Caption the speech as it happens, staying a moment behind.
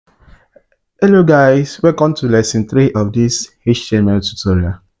Hello guys, welcome to lesson 3 of this HTML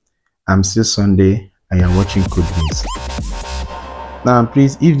tutorial. I'm still Sunday and you're watching Codewins. Now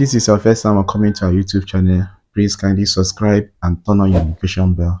please, if this is your first time coming to our YouTube channel, please kindly subscribe and turn on your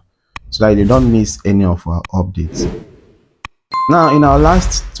notification bell so that you don't miss any of our updates. Now in our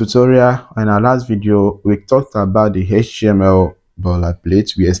last tutorial, in our last video, we talked about the HTML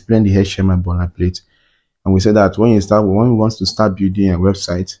boilerplate. We explained the HTML boilerplate and we said that when you want to start building a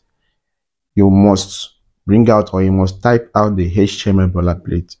website, you must bring out or you must type out the HTML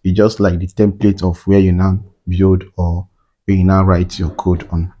boilerplate. It's just like the template of where you now build or where you now write your code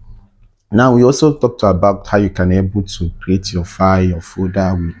on. Now we also talked about how you can able to create your file, your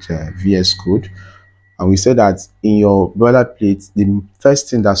folder with VS Code. And we said that in your boilerplate, the first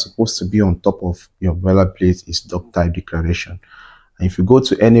thing that's supposed to be on top of your boilerplate is doc type declaration. And if you go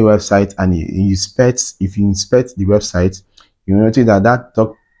to any website and if you inspect the website, you notice that that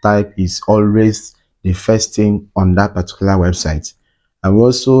doc type is always the first thing on that particular website. And we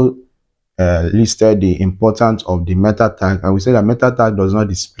also listed the importance of the meta tag, and we said that meta tag does not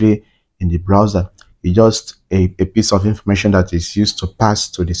display in the browser. It's just a piece of information that is used to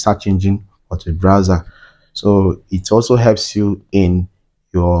pass to the search engine or to the browser. So it also helps you in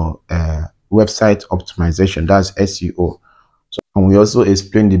your website optimization, that's SEO. So, and we also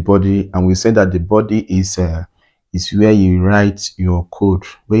explained the body, and we said that the body is where you write your code,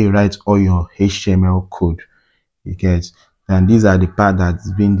 where you write all your HTML code. You get, and these are the part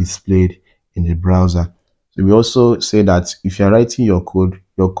that's being displayed in the browser. So we also say that if you're writing your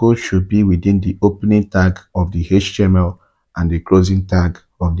code should be within the opening tag of the HTML and the closing tag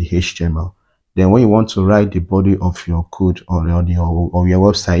of the HTML. Then when you want to write the body of your code or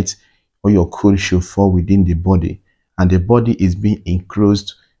your website, or your code should fall within the body, and the body is being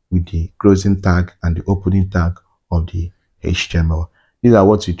enclosed with the closing tag and the opening tag of the HTML. These are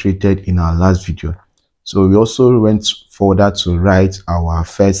what we treated in our last video. So we also went further to write our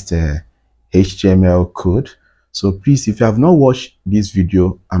first HTML code. So please, if you have not watched this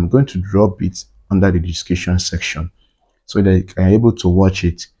video, I'm going to drop it under the description section so that you can be able to watch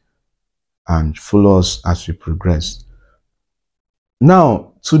it and follow us as we progress.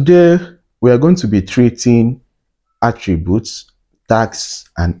 Now, today we are going to be treating attributes, tags,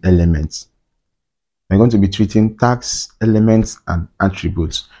 and elements. We're going to be treating tags, elements, and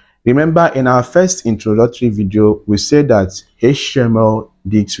attributes. Remember, in our first introductory video, we said that HTML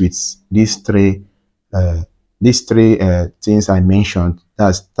deals with these three things I mentioned.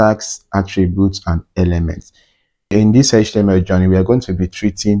 That's tags, attributes, and elements. In this HTML journey, we are going to be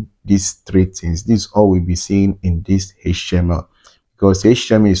treating these three things. This is all we'll be seeing in this HTML, because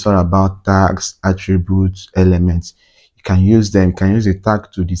HTML is all about tags, attributes, elements. You can use them. You can use a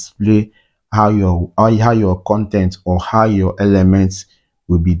tag to display how your content or how your elements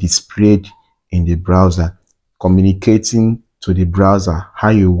will be displayed in the browser, communicating to the browser how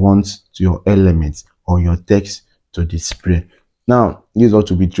you want your elements or your text to display. Now, this is what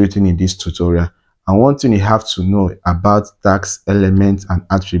we'll be treating in this tutorial. And one thing you have to know about tags, elements, and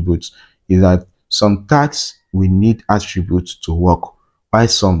attributes is that some tags will need attributes to work, while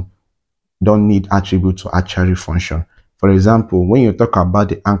some don't need attributes to actually function. For example, when you talk about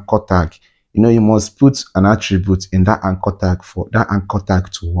the anchor tag, you must put an attribute in that anchor tag for that anchor tag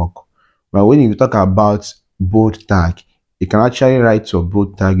to work. But when you talk about bold tag, you can actually write your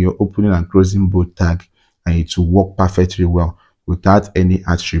bold tag, your opening and closing bold tag, and it will work perfectly well without any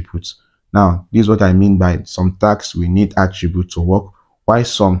attributes. Now, this is what I mean by some tags will need attributes to work, while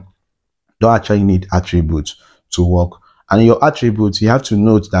some don't actually need attributes to work. And your attributes, you have to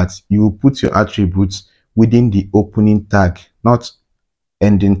note that you will put your attributes within the opening tag, not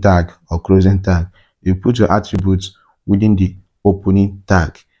ending tag or closing tag. You put your attributes within the opening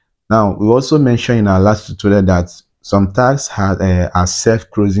tag. Now, we also mentioned in our last tutorial that some tags are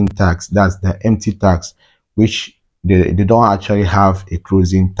self-closing tags. That's the empty tags, which they don't actually have a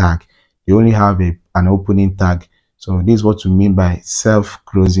closing tag. They only have an opening tag. So this is what we mean by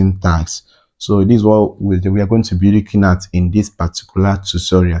self-closing tags. So this is what we are going to be looking at in this particular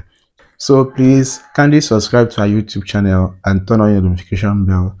tutorial. So please kindly subscribe to our YouTube channel and turn on your notification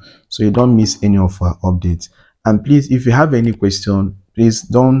bell so you don't miss any of our updates. And please, if you have any question, please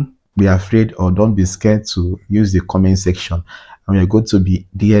don't be afraid or don't be scared to use the comment section, and we are going to be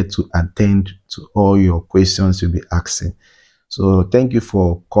there to attend to all your questions you'll be asking. So thank you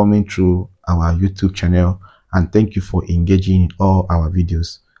for coming through our YouTube channel, and thank you for engaging in all our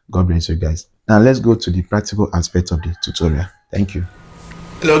videos. God bless you guys. Now let's go to the practical aspect of the tutorial. Thank you.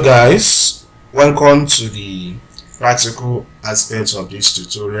 Hello guys, welcome to the practical aspects of this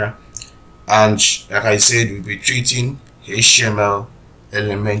tutorial. And like I said, we'll be treating HTML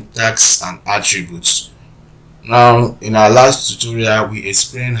element tags and attributes. Now, in our last tutorial, we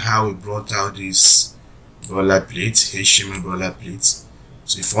explained how we brought out this boilerplate, HTML boilerplate.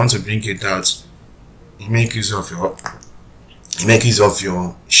 So if you want to bring it out, you make use of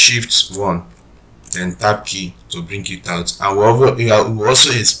your shift 1, then tab key to bring it out. And we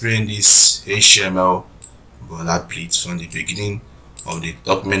also explain this HTML boilerplate from the beginning of the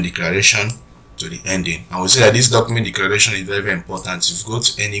document declaration to the ending. And we say that this document declaration is very, very important. If you go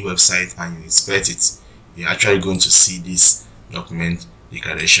to any website and you inspect it, you're actually going to see this document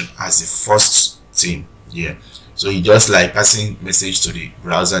declaration as the first thing here. So you just like passing message to the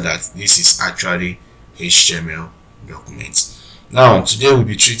browser that this is actually HTML document. Now today we'll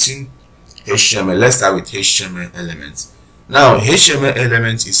be treating HTML. Let's start with HTML elements. Now HTML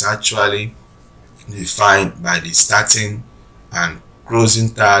element is actually defined by the starting and closing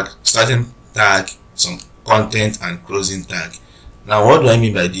tag, starting tag, some content and closing tag. Now what do I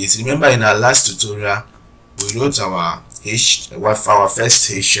mean by this? Remember in our last tutorial we wrote our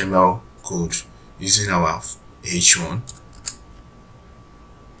first HTML code using our h1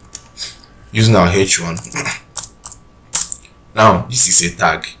 Now this is a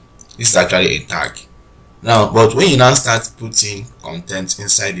tag. This is actually a tag. Now but when you now start putting content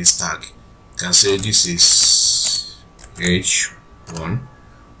inside this tag, you can say this is h1.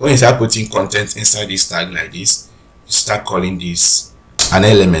 When you start putting content inside this tag like this, you start calling this an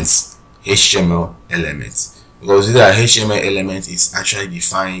element, HTML element, because the HTML element is actually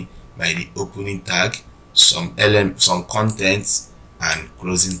defined by the opening tag, some content and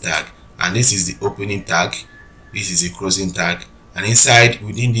closing tag. And this is the opening tag, this is the closing tag, and inside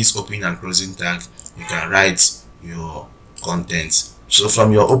within this opening and closing tag you can write your content. So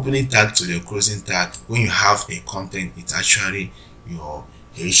from your opening tag to the closing tag, when you have a content, it's actually your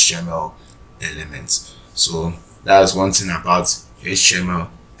HTML element. So that's one thing about HTML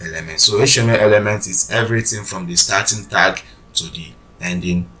element. So HTML element is everything from the starting tag to the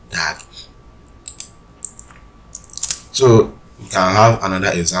ending tag. So we can have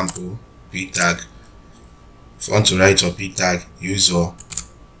another example, p tag. If you want to write your p tag, use your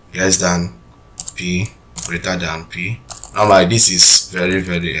less than p, greater than p. Normally this is very,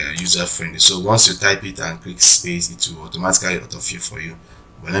 very user friendly. So once you type it and click space, it will automatically autofill for you.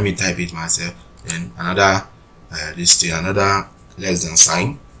 But let me type it myself. Then another another less than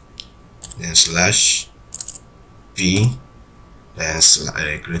sign, then slash p, then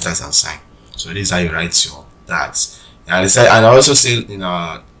greater than sign. So this is how you write your tags. And I also said in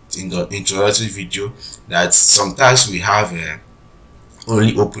the introductory video that sometimes we have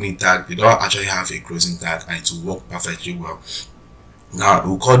only opening tag, they don't actually have a closing tag, and it will work perfectly well. Now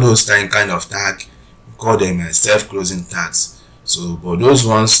we call those kind of tag, we call them self-closing tags. So but those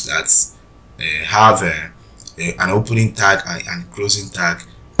ones that have an opening tag and closing tag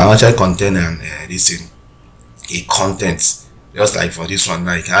can actually contain a content. Just like for this one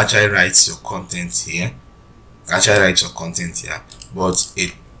now, you can actually write your content here. But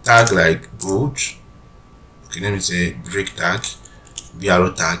a tag like bold, okay, let me say break tag,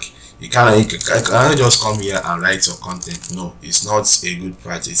 BRO tag, you cannot just come here and write your content. No, it's not a good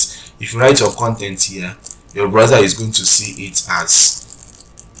practice. If you write your content here, your browser is going to see it as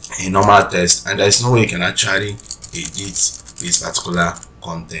a normal text, and there's no way you can actually edit this particular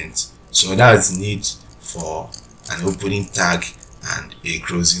content. So that's the need for an opening tag and a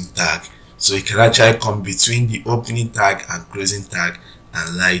closing tag. So you can actually come between the opening tag and closing tag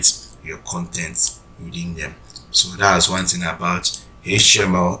and write your content within them. So that's one thing about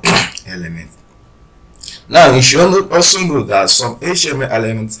HTML element. Now you should also know that some HTML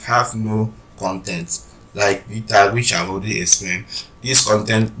elements have no content, like the tag, which I've already explained.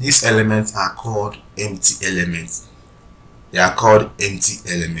 These elements are called empty elements. They are called empty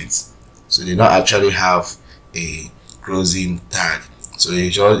elements. So they don't actually have a closing tag. So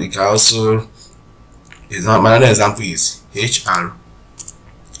you can also, another example is HR.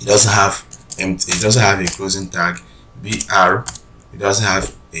 It doesn't have a closing tag. BR, it doesn't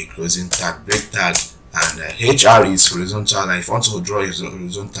have a closing tag. Break tag, and HR is horizontal line. If you want to draw a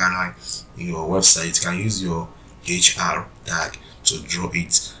horizontal line in your website, you can use your HR tag to draw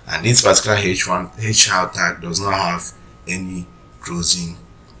it. And this particular HR tag does not have any closing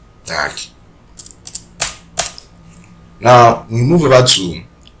tag. Now we move over to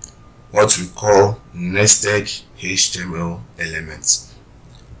what we call nested HTML elements.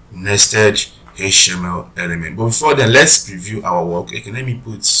 Nested HTML element. But before then, let's preview our work. Okay, let me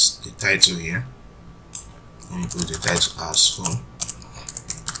put the title here. Let me put the title as home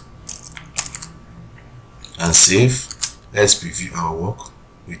and save. Let's preview our work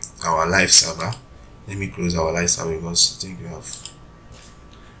with our live server. Let me close our live server because I think we have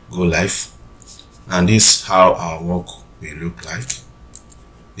go live. And this is how our work will look like.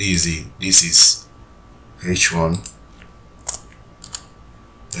 This is h1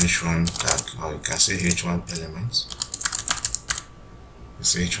 tag, or you can say h1 element.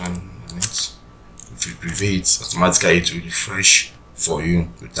 It's h1 element. If you preview it, automatically it will refresh for you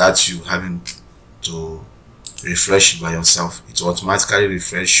without you having to refresh it by yourself. It will automatically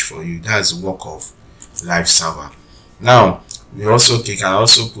refresh for you. That's the work of live server. Now we can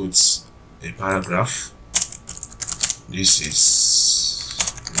also put a paragraph. This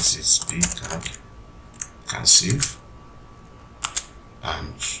is p tag. You can save,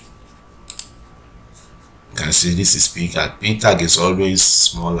 and you can see this is p tag. P tag is always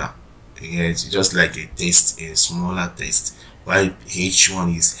smaller. It's just like a text, a smaller text, while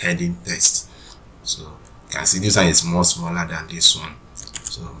h1 is heading text. So you can see this one is more smaller than this one.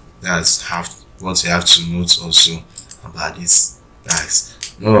 So that's what you have to note also about these tags.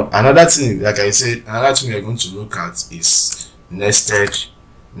 Now another thing, like I said, another thing we're going to look at is nested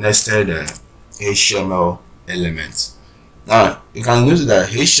HTML elements. Now you can notice that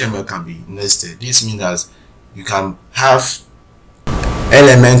HTML can be nested. This means that you can have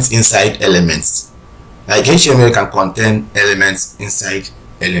elements inside elements. Like HTML can contain elements inside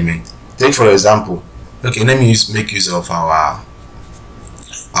elements. Take for example, okay, let me make use of our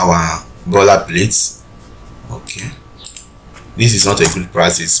boilerplate. Okay, this is not a good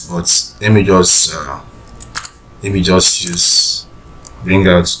practice, but let me just bring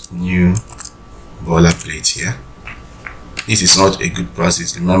out new boilerplate here. This is not a good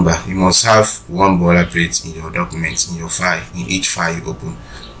process. Remember, you must have one boilerplate in your document, in your file, in each file you open.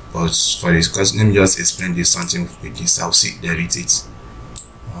 But for this course, let me just explain this something with this. I'll delete it.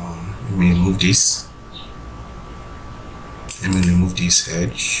 Let me remove this. Let me remove this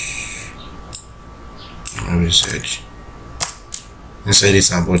edge. Remove this edge. Inside this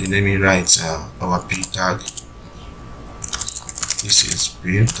body, let me write our p tag. This is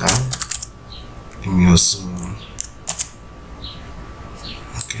p tag. Let me also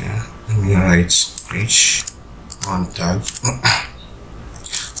let me write h1 tag.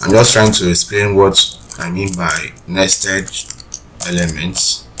 I'm just trying to explain what I mean by nested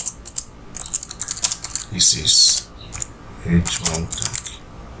elements. This is h1 tag.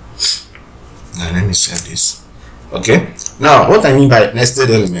 Now let me save this. Okay, now what I mean by nested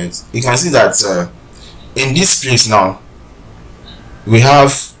elements, you can see that in this place now we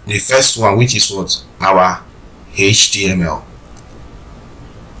have the first one, which is what? Our HTML.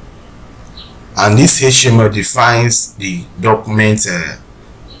 And this HTML defines the document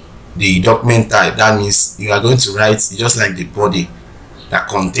type. That means you are going to write just like the body that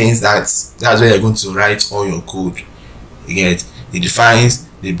contains that. That's where you're going to write all your code. You get it defines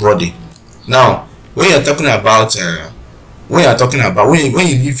the body. Now when you leave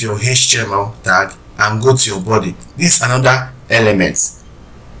your HTML tag and go to your body, this is another element.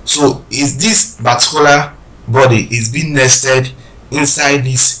 So is this particular body is being nested inside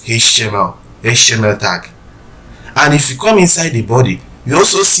this HTML tag. And if you come inside the body, you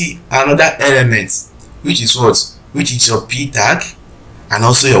also see another element, which is what? Which is your p tag, and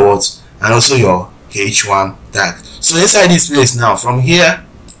also your what? And also your h1 tag. So inside this place now, from here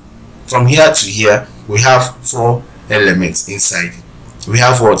to here, we have 4 elements inside. We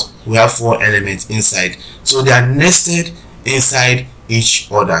have what? We have 4 elements inside. So they are nested inside each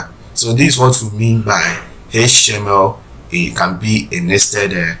other. So this is what we mean by HTML. It can be a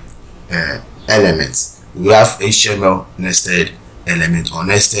nested elements. We have HTML nested element or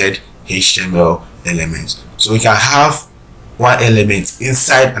nested HTML elements. So we can have one element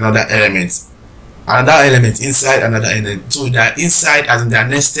inside another element, inside another element. So they are inside, as in they are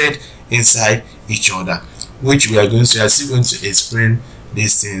nested inside each other, which we are still going to explain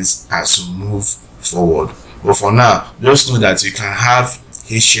these things as we move forward. But for now, just know that you can have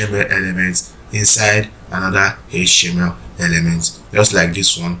HTML elements inside another HTML element, just like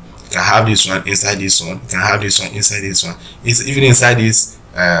this one. You can have this one inside this one. You can have this one inside this one. It's even inside this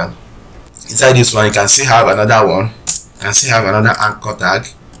one. You can still have another one. You can still have another anchor tag.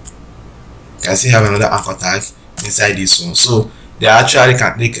 You can still have another anchor tag inside this one. So they actually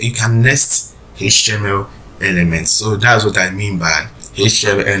you can nest HTML elements. So that's what I mean by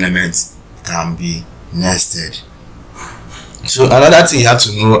HTML elements can be nested. So another thing you have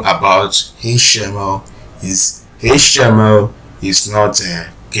to know about HTML is not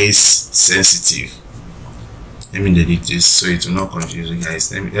case sensitive. Let me delete this so it will not confuse you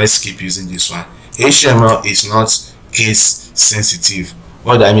guys. Let's keep using this one. HTML is not case sensitive.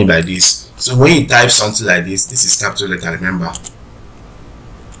 What do I mean by this? So when you type something like this is capital letter. Remember,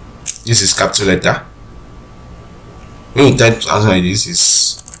 this is capital letter. When you type something like this,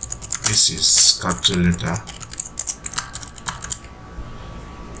 is this is capital letter,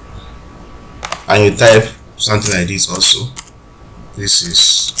 and you type something like this also. This is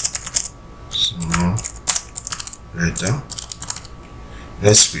small letter.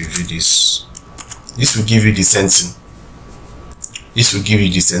 Let's preview this. This will give you the sentence. This will give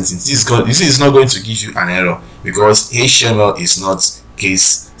you the sentence. This is not going to give you an error because HTML is not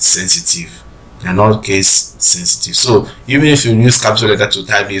case sensitive. They're not case sensitive. So even if you use capital letter to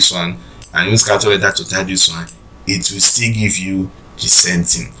type this one and use capital letter to type this one, it will still give you the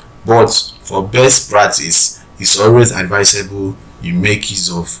sentence. But for best practice, it's always advisable you make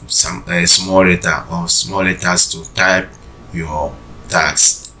use of some small letter or small letters to type your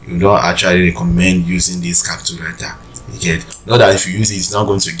tags. You don't actually recommend using this capital letter. You get, not that if you use it, it's not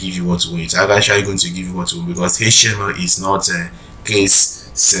going to give you what you want. It's actually going to give you what you want because HTML is not case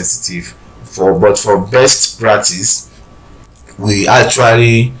sensitive. But for best practice, we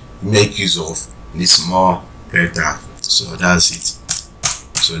actually make use of the small letter. So that's it.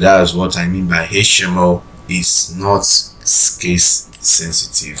 So that's what I mean by HTML is not case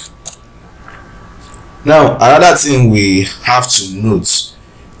sensitive. Now another thing we have to note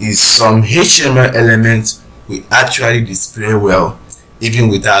is some HTML elements will actually display well even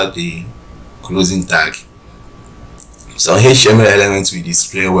without the closing tag. Some HTML elements will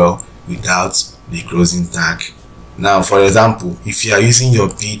display well without the closing tag. Now for example, if you are using your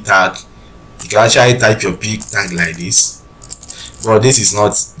p tag, you can actually type your p tag like this, but this is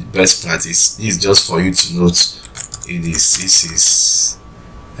not the best practice. This is just for you to note. This is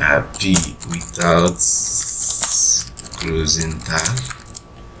p without closing tag.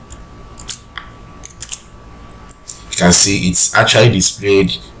 You can see it's actually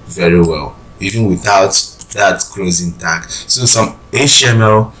displayed very well even without that closing tag. So some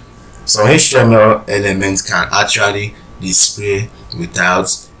HTML elements can actually display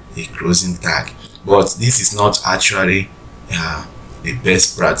without a closing tag, but this is not actually the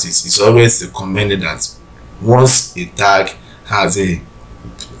best practice. It's always recommended that once a tag has a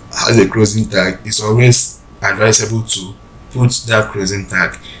closing tag, it's always advisable to put that closing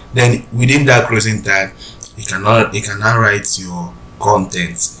tag. Then within that closing tag, you cannot write your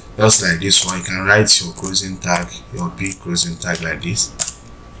content just like this one. You can write your closing tag, your big closing tag like this.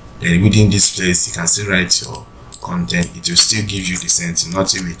 Then within this place, you can still write your content. It will still give you the same thing.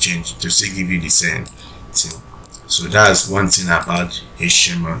 Nothing will change. It will still give you the same thing. So that's one thing about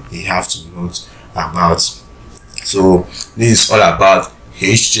HTML you have to note about. So this is all about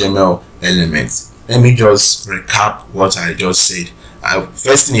HTML elements. Let me just recap what I just said.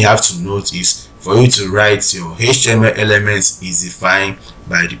 First thing you have to note is for you to write your HTML elements is defined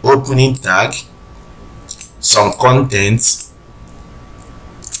by the opening tag, some content,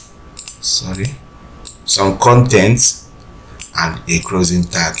 and a closing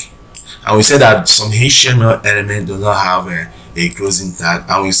tag. And we said that some HTML element do not have a closing tag,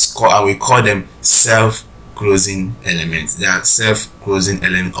 and we call them self-closing elements. They are self-closing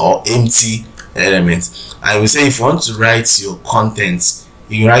element or empty elements. And we say if you want to write your content,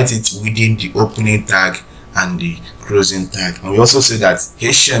 you write it within the opening tag and the closing tag. And we also say that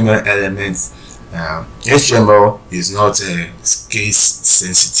HTML elements, HTML is not case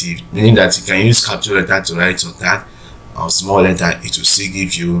sensitive, meaning that you can use capital letter to write your tag or small letter, it will still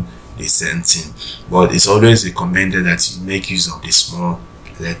give you the same thing. But it's always recommended that you make use of the small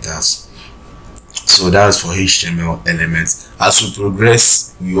letters. So that's for HTML elements. As we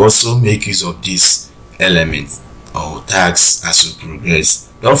progress, we also make use of this element or tags as we progress.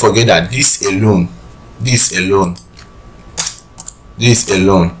 Don't forget that this alone is a tag. This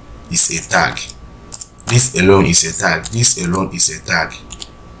alone is a tag. This alone is a tag.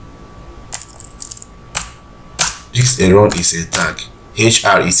 This alone is a tag.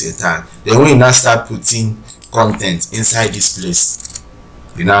 HR is a tag. Then when you now start putting content inside this place,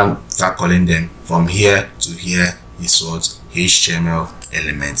 you now start calling them from here to here is what HTML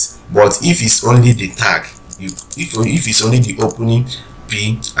elements. But if it's only the tag, if it's only the opening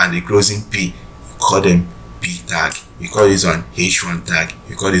P and the closing P, you call them P tag. We call this one H1 tag.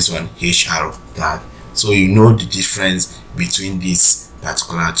 We call this one HR tag. So you know the difference between these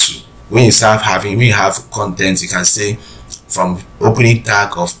particular two. When you have content, you can say from opening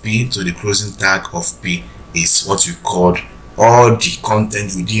tag of P to the closing tag of P is what you call all the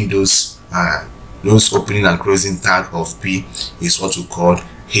content within those opening and closing tag of P is what we call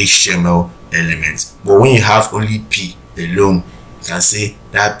HTML elements. But when you have only P alone, you can say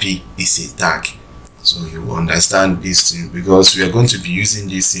that P is a tag. So you will understand this thing because we are going to be using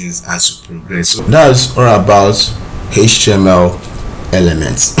these things as we progress. So that's all about HTML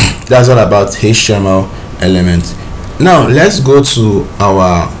elements. That's all about HTML elements. Now let's go to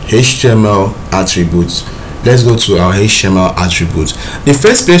our HTML attributes. Let's go to our HTML attributes. The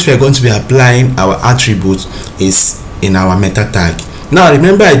first place we are going to be applying our attributes is in our meta tag. Now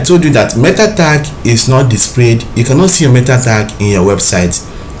remember, I told you that meta tag is not displayed. You cannot see your meta tag in your website.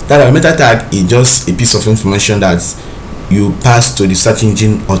 That our meta tag is just a piece of information that you pass to the search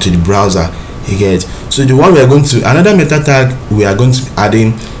engine or to the browser. You get? So the one we are going to, another meta tag we are going to be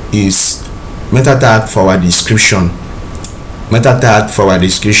adding is meta tag for our description. Meta tag for our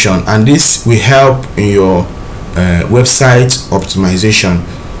description, and this will help in your website optimization.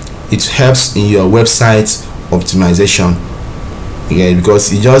 It helps in your website optimization, okay,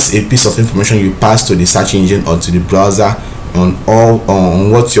 because it's just a piece of information you pass to the search engine or to the browser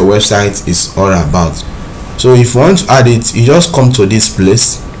on what your website is all about. So if you want to add it, you just come to this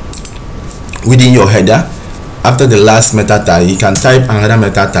place within your header. After the last meta tag, you can type another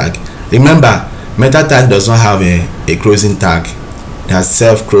meta tag. Remember, meta tag does not have a closing tag. There's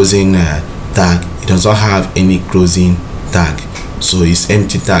self-closing tag. It does not have any closing tag, so it's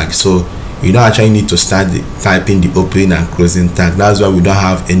empty tag. So you don't actually need to start typing the opening and closing tag. That's why we don't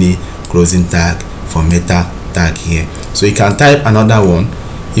have any closing tag for meta tag here. So you can type another one.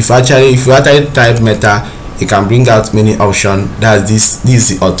 If you actually type meta, it can bring out many options. That's this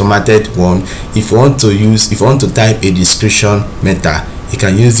is the automated one. If you want to type a description meta, you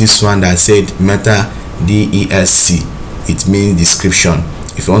can use this one that said meta DESC. It means description.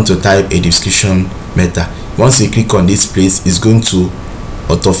 If you want to type a description meta, once you click on this place, it's going to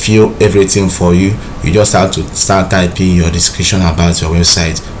autofill everything for you. You just have to start typing your description about your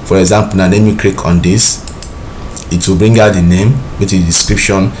website. For example, now let me click on this. It will bring out the name with the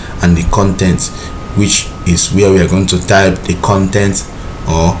description and the content, which is where we are going to type the content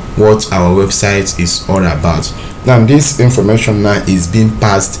or what our website is all about. Now this information now is being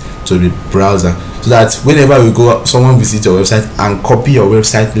passed to the browser, so that whenever we go, someone visits your website and copy your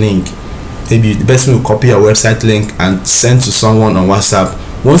website link, maybe the person will copy your website link and send to someone on WhatsApp.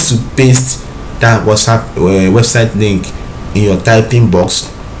 Once you paste that WhatsApp website link in your typing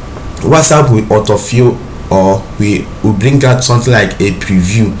box, WhatsApp will autofill or we will bring out something like a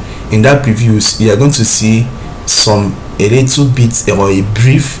preview. In that preview, you are going to see a little bit or a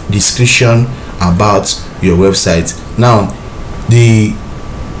brief description about your website. Now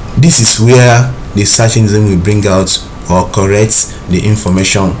this is where the search engine will bring out or correct the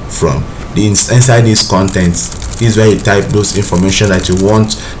information from. Inside this content, this is where you type those information that you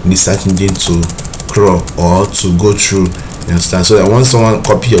want the search engine to crawl or to go through. You understand? So that once someone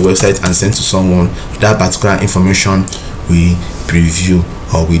copy your website and send to someone, that particular information we preview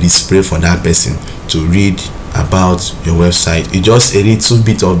or we display for that person to read about your website. It's just a little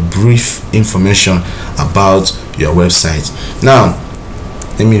bit of brief information about your website. Now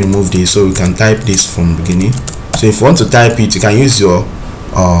let me remove this so we can type this from the beginning. So if you want to type it, you can use your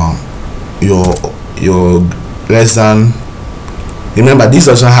less than. Remember, this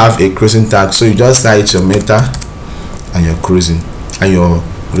doesn't have a closing tag, so you just write your meta and your closing and your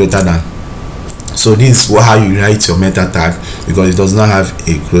greater than. So this is how you write your meta tag, because it does not have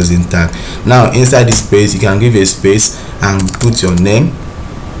a closing tag. Now inside this space, you can give a space and put your name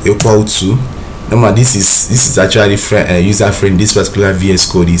equal to. Remember, this is actually user friendly. This particular VS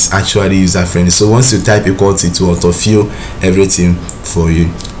code is actually user friendly. So once you type equal to, it will autofill everything for you,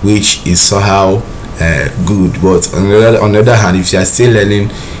 which is somehow good. But on the other hand, if you are still learning,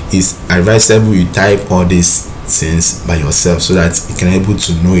 it's advisable you type all these things by yourself so that you can able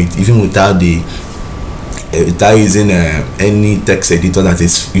to know it even without using any text editor that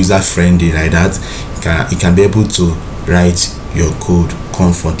is user friendly like that. You can be able to write your code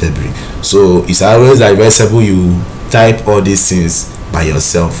comfortably. So it's always advisable you type all these things by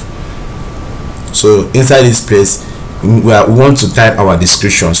yourself. So inside this place, we want to type our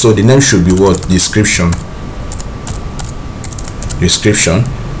description. So the name should be what? Description.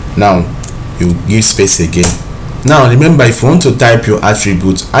 Now you give space again. Now remember, if you want to type your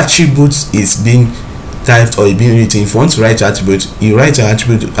attributes is being typed or being written. If you want to write your attribute, you write your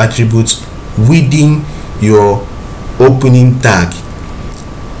attribute within your opening tag.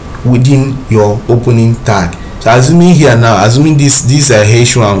 So assuming here now, assuming this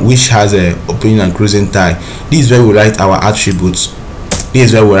H1 which has a opening and closing tag, this is where we write our attributes.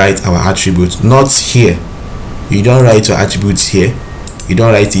 Not here. You don't write your attributes here. You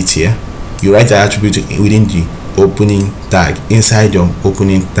don't write it here. You write the attribute within the opening tag, inside your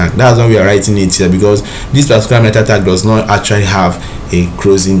opening tag. That's why we are writing it here, because this particular meta tag does not actually have a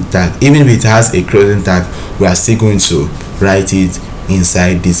closing tag. Even if it has a closing tag, we are still going to write it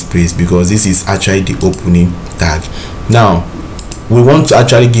inside this place because this is actually the opening tag. Now we want to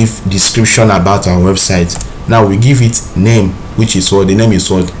actually give description about our website. Now we give it name, which is what the name is,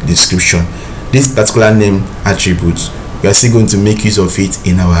 what description. This particular name attribute, we are still going to make use of it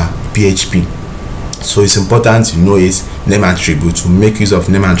in our PHP. So it's important to know is name attribute. We make use of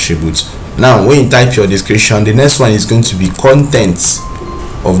name attribute. Now when you type your description, the next one is going to be content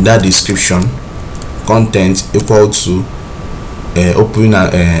of that description. Content equal to open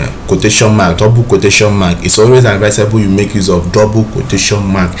a quotation mark, double quotation mark. It's always advisable you make use of double quotation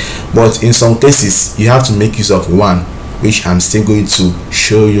mark, but in some cases you have to make use of one, which I'm still going to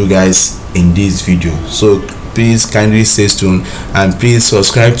show you guys in this video. So please kindly stay tuned and please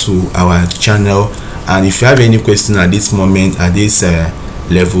subscribe to our channel. And if you have any question at this moment, at this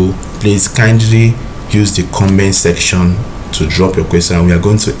level, please kindly use the comment section to drop your question. We are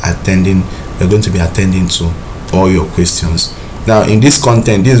going to be attending to all your questions. Now in this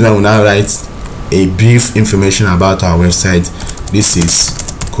content, this is when we now write a brief information about our website. This is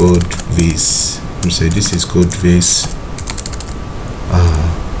CodeVase. Say this is CodeVase.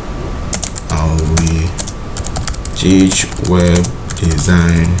 How we teach web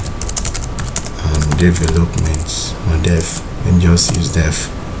design and development, or dev. Let me just use dev.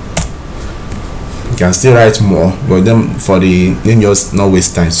 You can still write more, but then for the just not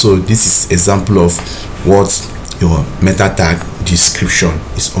waste time. So this is example of what your meta tag description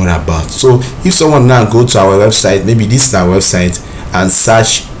is all about. So if someone now go to our website, maybe this is our website, and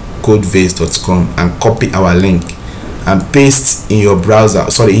search codevase.com and copy our link and paste in your browser,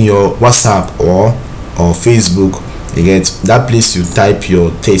 sorry, in your WhatsApp or Facebook, you get that place, you type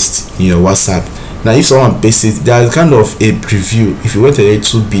your text in your WhatsApp. Now if someone pastes it, there's kind of a preview. If you wait a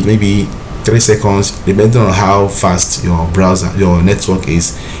little bit, maybe 3 seconds, depending on how fast your browser, your network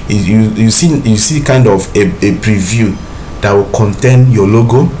is, you see kind of a preview that will contain your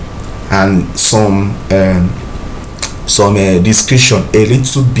logo and some description, a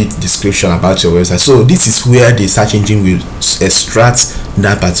little bit description about your website. So this is where the search engine will extract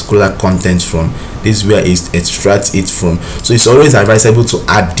that particular content from. This is where it extracts it from. So it's always advisable to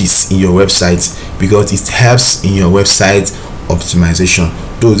add this in your website because it helps in your website optimization.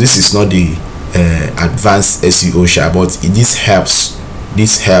 Though this is not the advanced SEO share, but this helps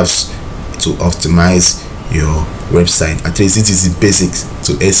to optimize your website. At least it is the basics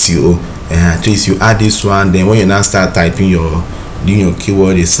to SEO. At least you add this one, then when you now start typing doing your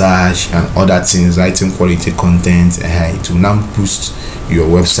keyword research and other things, writing quality content, it will now boost your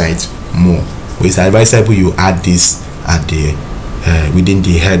website more. But it's advisable you add this at the within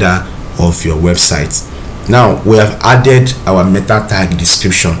the header of your website. Now we have added our meta tag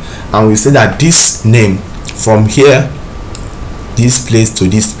description, and we say that this name from here, this place to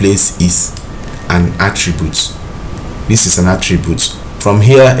this place, is an attribute. This is an attribute. From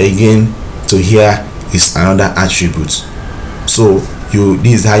here again to here is another attribute. So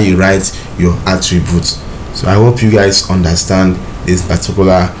this is how you write your attribute. So I hope you guys understand this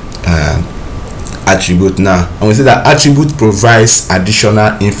particular attribute now. And we say that attribute provides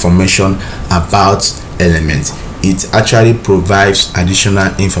additional information about element. It actually provides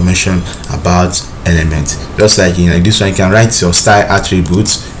additional information about element. Just like in this one, you can write your style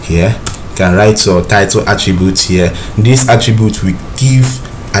attributes here, you can write your title attribute here. This attribute will give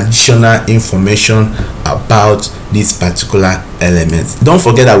additional information about this particular element. Don't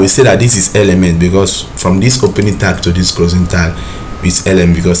forget that we say that this is element because from this opening tag to this closing tag is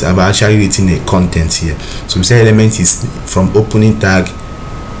element, because I've actually written a content here. So we say element is from opening tag,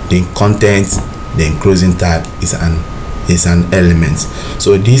 then content, then closing tag is an element.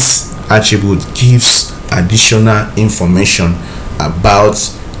 So this attribute gives additional information about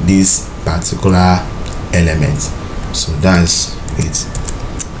this particular element. So that's it.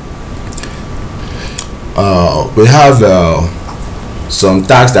 We have some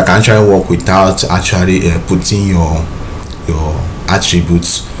tags that can actually work without actually putting your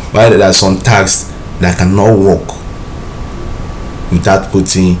attributes, while there are some tags that cannot work without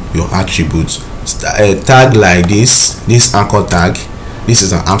putting your attributes. A tag like this anchor tag, this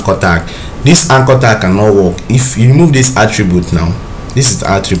is an anchor tag. This anchor tag cannot work if you remove this attribute. Now this is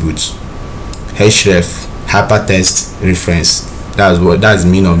the attribute href hypertext reference. That's the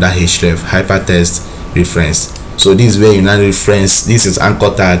meaning of that href, hypertext reference. So this is where you now reference. This is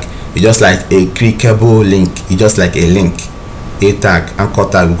anchor tag. It's just like a clickable link. It's just like a link. A tag, anchor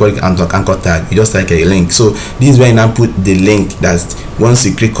tag, we call it anchor tag. It's just like a link. So this is where you now put the link that once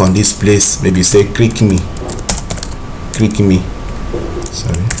you click on this place, maybe say click me,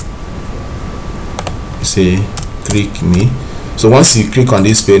 sorry, say click me. So once you click on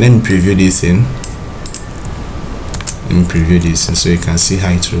this page, let me preview this in. Let me preview this and so you can see how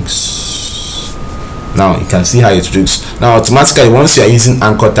it looks. Now you can see how it looks. Now automatically, once you are using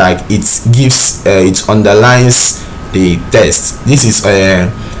anchor tag, it gives it underlines the text. This is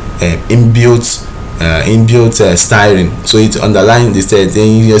inbuilt styling, so it underlines the text. Then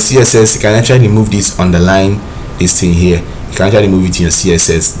in your CSS, you can actually remove this underline, this thing here. You can actually move it in your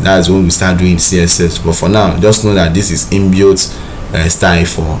CSS. That's when we start doing CSS. But for now, just know that this is inbuilt style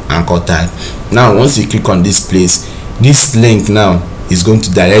for anchor tag. Now once you click on this place, this link now is going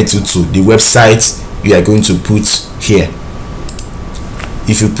to direct you to the website you are going to put here.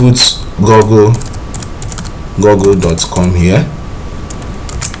 If you put google.com here,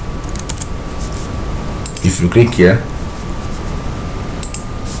 if you click here,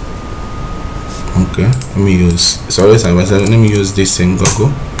 okay, let me use this thing,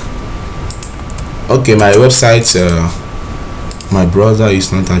 Google. Okay, my website, my browser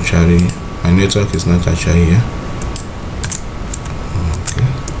is not actually, my network is not actually here.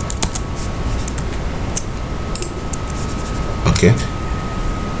 Okay,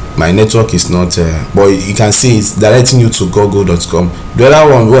 my network is not but you can see it's directing you to google.com. The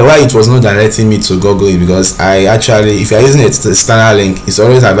other one, why it was not directing me to Google, is because I actually, if you're using a standard link, it's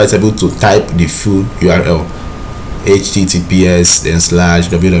always advisable to type the full URL, https then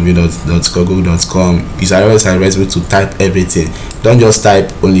 /www.google.com. It's always advisable to type everything. Don't just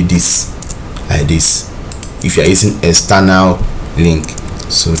type only this like this if you're using a external link.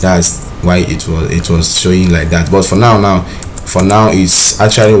 So that's why it was showing like that. But for now it's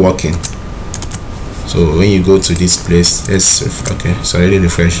actually working. So when you go to this place, okay, so already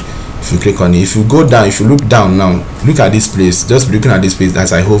refresh. If you click on it, if you go down, if you look down now, look at this place, just looking at this place.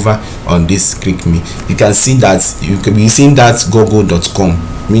 As I hover on this click me, you can see that you can be seeing that google.com,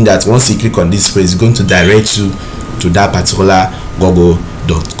 mean that once you click on this place, it's going to direct you to that particular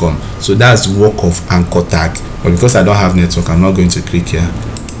google.com. So that's the work of anchor tag. But because I don't have network, I'm not going to click here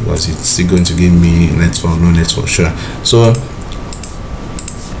because it's still going to give me network, no network, sure. So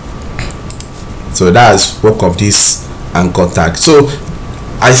that's work of this anchor tag. So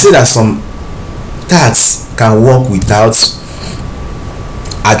I say that some tags can work without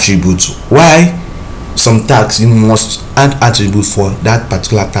attributes. Why some tags you must add attribute for that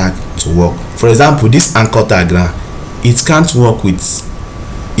particular tag to work? For example, this anchor tag now, it can't work with,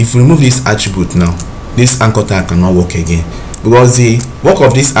 if you remove this attribute now, this anchor tag cannot work again, because the work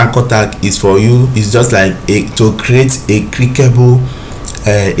of this anchor tag is for you, is just like to create a clickable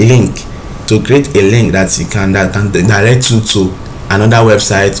link, to create a link that can direct you to another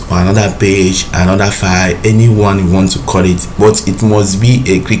website or another page, another file, anyone you want to call it, but it must be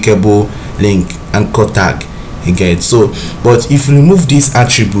a clickable link, anchor tag. You get it? So but if you remove this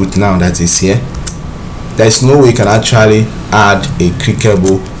attribute now that is here, there's no way you can actually add a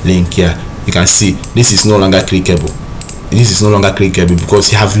clickable link here. You can see this is no longer clickable. This is no longer clickable because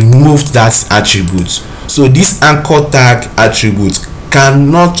you have removed that attribute. So this anchor tag attribute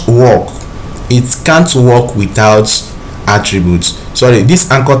cannot work. It can't work without attributes. Sorry, this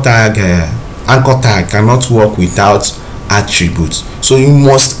anchor tag cannot work without attributes. So you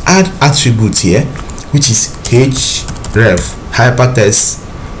must add attribute here, which is href hypertext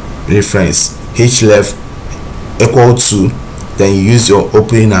reference, href equal to, then you use your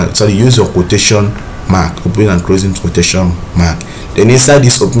use your quotation mark, opening and closing quotation mark. Then inside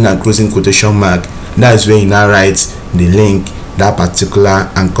this opening and closing quotation mark, that is where you now write the link that particular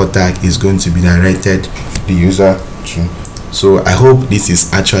anchor tag is going to be directed the user to. So I hope this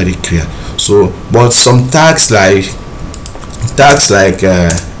is actually clear. So but some tags like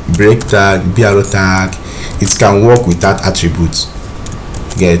break tag, BRO tag, it can work without attributes.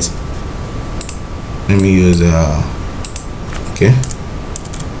 Get, let me use okay,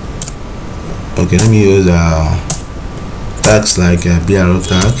 let me use tags like BRO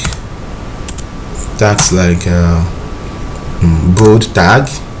tag, tags like bold tag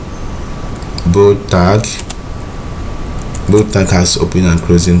has opening and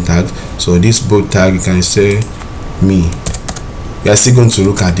closing tag. So this bold tag, you can say me. We are still going to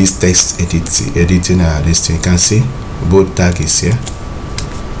look at this text editing this thing. You can see bold tag is here,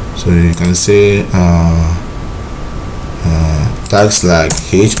 so you can say tags like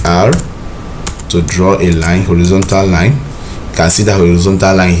HR to draw a line, horizontal line. You can see that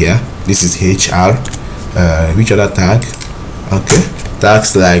horizontal line here. This is HR. Which other tag? Okay,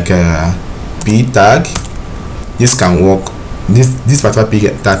 tags like P tag. This can work. This particular P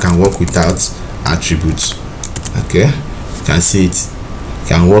tag can work without attributes. Okay, you can see it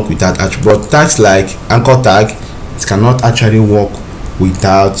can work without attributes. But tags like anchor tag, it cannot actually work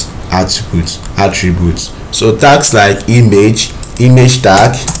without attributes. So tags like image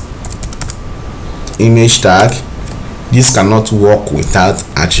tag, this cannot work without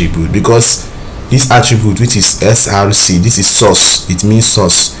attribute, because this attribute, which is src, this is source. It means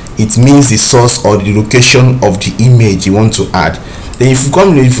source. It means the source or the location of the image you want to add. Then if you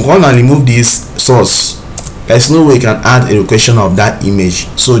come and remove this source, there's no way you can add a location of that image.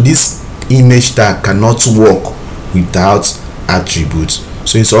 So this image tag cannot work without attributes.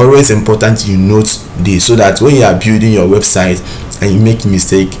 So it's always important you note this, so that when you are building your website and you make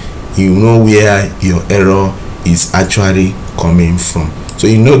mistake, you know where your error is actually coming from. So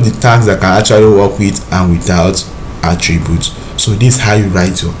you know the tags that can actually work with and without attributes. So this is how you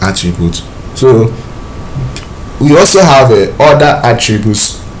write your attributes. So we also have other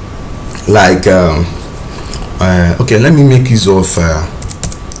attributes like okay, let me make use of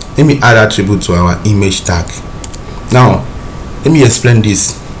let me add attribute to our image tag. Now let me explain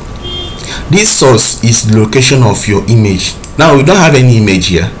this. This source is the location of your image. Now we don't have any image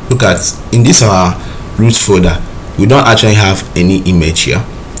here. Look at, in this our root folder, we don't actually have any image here.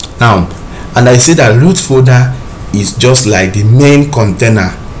 Now, and I say that root folder is just like the main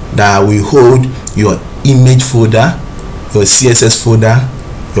container that will hold your image folder, your css folder,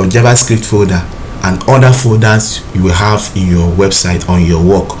 your javascript folder, and other folders you will have in your website on your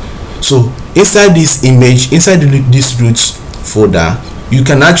work. So inside this image, inside this root folder, you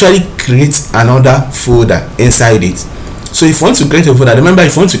can actually create another folder inside it. So if you want to create a folder, remember,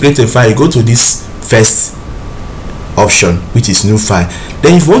 if you want to create a file, you go to this first option, which is new file.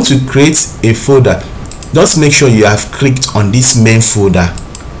 Then if you want to create a folder, just make sure you have clicked on this main folder.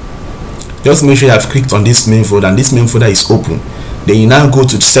 Just make sure you have clicked on this main folder, and this main folder is open. Then you now go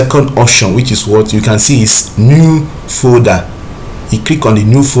to the second option, which is what you can see is new folder. You click on the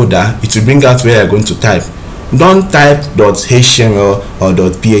new folder, it will bring out where you're going to type. Don't type .html or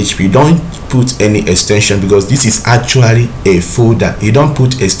 .php. Don't put any extension, because this is actually a folder. You don't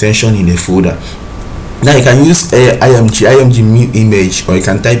put extension in a folder. Now you can use img new image, or you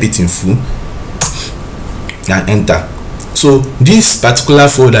can type it in full and enter. So this particular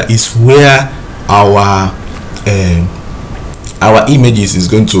folder is where our images is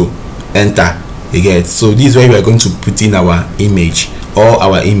going to enter again. So this is where we are going to put in our image, or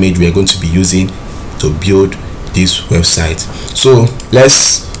our image we are going to be using to build this website. So let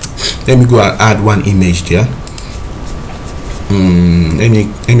me go and add one image there.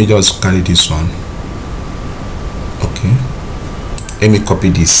 Let me just carry this one. Okay, let me copy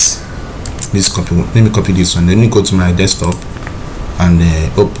this let me copy this one. Let me go to my desktop and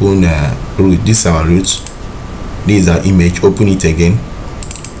open root. This is our root, this is our image. Open it again,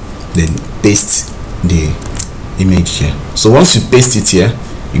 then paste the image here. So once you paste it here,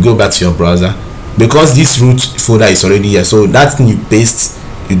 you go back to your browser, because this root folder is already here. So that thing you paste,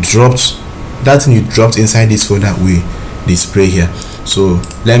 that thing you dropped inside this folder will display here. So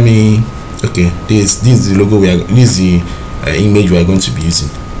let me, okay, this is the logo this is the image we are going to be using.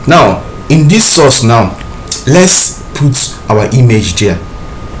 Now in this source, now let's put our image there.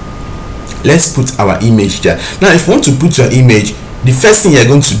 Let's put our image there. Now if you want to put your image, the first thing you're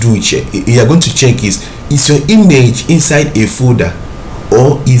going to do, you are going to check is your image inside a folder,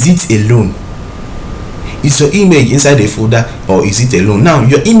 or is it alone? Is your image inside a folder, or is it alone? Now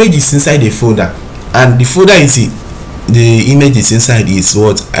your image is inside a folder, and the folder is the image is inside is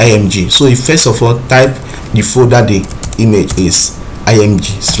what? img. So if first of all type the folder the image is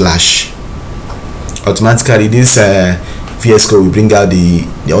img/. Automatically this VS Code will bring out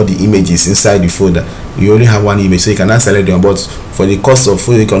all the images inside the folder. You only have one image, so you cannot select them, but for the cost of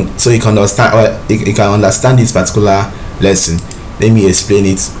so you can understand, or you can understand this particular lesson, let me explain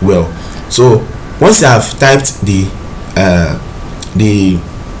it well. So once you have typed the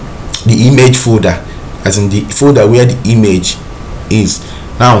image folder, as in the folder where the image is,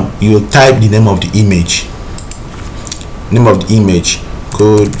 now you will type the name of the image.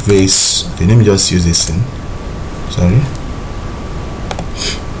 Code base. Okay, let me just use this thing. Sorry,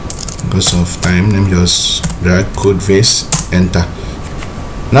 because of time, let me just drag code base, enter.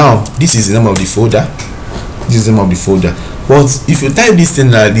 Now this is the name of the folder. But if you type this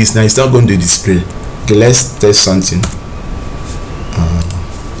thing like this, now it's not going to display. Okay, let's test something.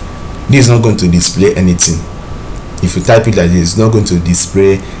 This is not going to display anything. If you type it like this, it's not going to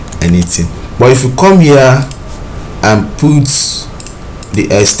display anything. But if you come here and put the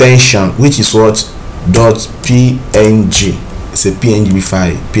extension, which is what? .png, it's a png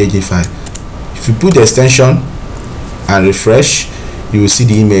file. If you put the extension and refresh, you will see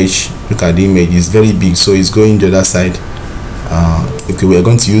the image. Look at the image, it's very big, so it's going the other side. Okay, we are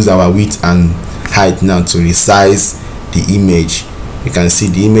going to use our width and height now to resize the image. You can see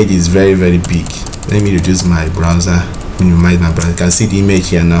the image is very big. Let me reduce my browser, minimize my browser. You can see the image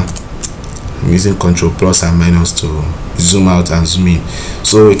here now. I'm using Control plus and minus to zoom out and zoom in,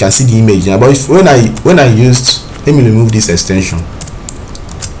 so you can see the image now. But if when I used, let me remove this extension,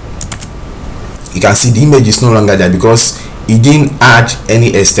 you can see the image is no longer there because it didn't add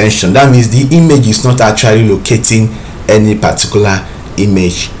any extension. That means the image is not actually locating any particular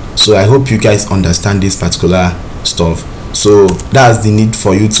image. So I hope you guys understand this particular stuff. So that's the need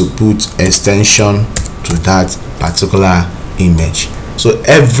for you to put extension to that particular image. So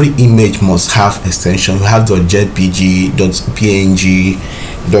every image must have extension. You have .jpg, .png,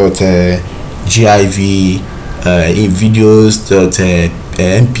 .giv, videos,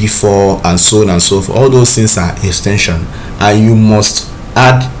 mp4, and so on and so forth. All those things are extension, and you must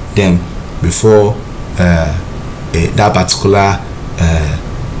add them before that particular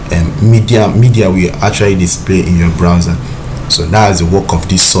media will actually display in your browser. So that is the work of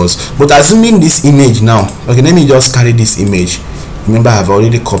this source. But assuming this image now, okay, let me just carry this image. Remember, I've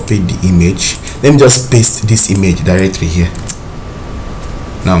already copied the image. Let me just paste this image directly here.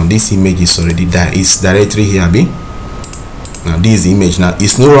 Now this image is already there, it's directly here. Now this image now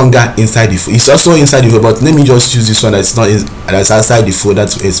is no longer inside the folder. It's also inside the folder, but let me just use this one that's not that's outside the folder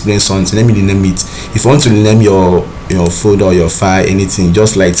to explain something. Let me rename it. If you want to rename your folder or your file, anything,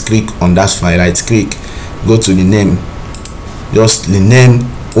 just right click on that file, right click, go to the name, just rename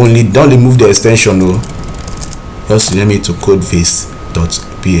only, don't remove the extension though. Just rename it to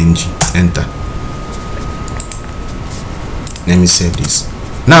codebase.png. Enter. Let me save this.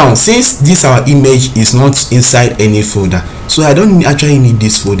 Now since this our image is not inside any folder, so I don't actually need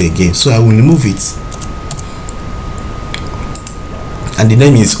this folder again, so I will remove it, and the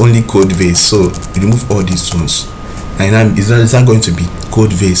name is only codebase, so remove all these ones, and it's not going to be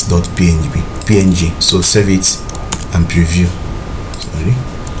codebase.png. So save it and preview. Sorry,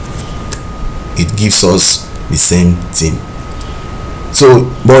 it gives us the same thing. So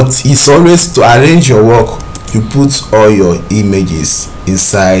but it's always to arrange your work, you put all your images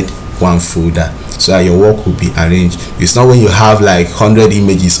inside one folder so that your work will be arranged. It's not when you have like 100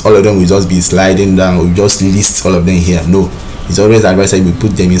 images, all of them will just be sliding down, or just list all of them here. No, it's always advisable you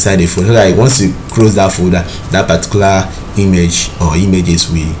put them inside a folder, so that once you close that folder, that particular image or images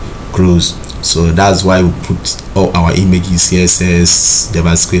will close. So that's why we put all our images, CSS,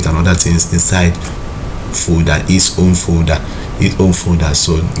 JavaScript, and other things inside folder, its own folder.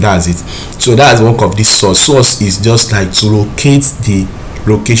 So that's it. So that's the work of this source. Source is just like to locate the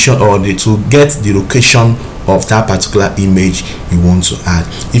location, or to get the location of that particular image you want to add.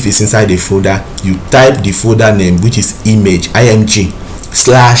 If it's inside the folder, you type the folder name, which is image, img /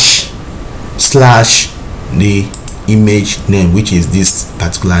 the image name, which is this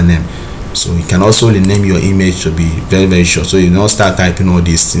particular name. So you can also rename your image to be very, very short, so you don't start typing all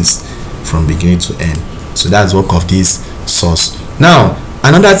these things from beginning to end. So that's work of this source. Now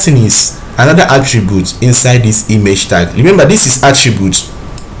another thing is another attribute inside this image tag. Remember, this is attribute,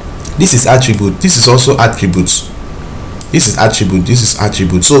 this is attribute, this is also attributes, this is attribute, this is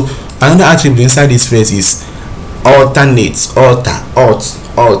attribute. So another attribute inside this phrase is alternate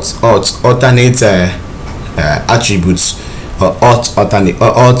attributes, or alternate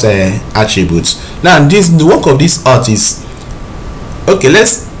attributes. Now the work of this alt is, okay,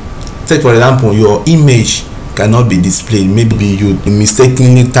 let's take for example your image cannot be displayed. Maybe you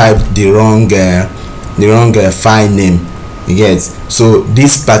mistakenly typed the wrong file name, you get. So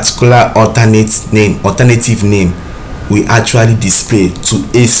this particular alternative name we actually display to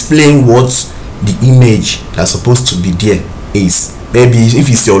explain what the image that's supposed to be there is. Maybe if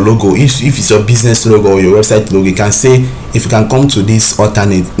it's your logo, if it's your business logo or your website logo, you can say, if you can come to this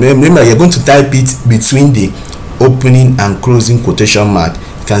alternate, remember you're going to type it between the opening and closing quotation mark.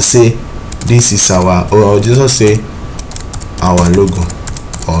 You can say this is our, or just say our logo,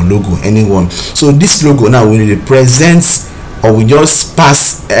 or logo, anyone. So this logo now will represent, or we just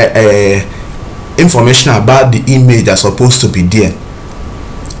pass information about the image that's supposed to be there.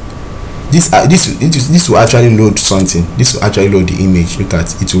 This will actually load something. This will actually load the image. Look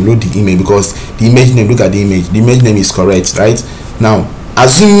at it, will load the image because the image name, look at the image name is correct, right? Now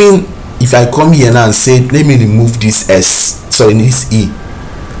assuming if I come here now and say let me remove this S, sorry, this E,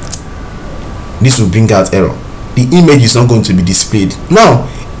 this will bring out error. The image is not going to be displayed. Now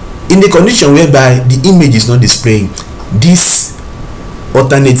in the condition whereby the image is not displaying, this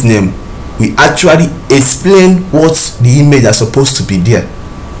alternate name we actually explain what the image is supposed to be there.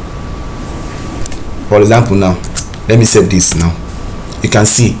 For example, now let me save this. Now you can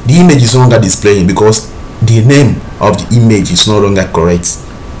see the image is no longer displaying because the name of the image is no longer correct.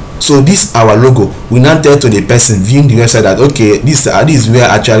 So this our logo, we now tell to the person viewing the website that okay, this is where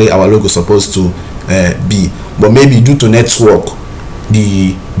actually our logo is supposed to be, but maybe due to network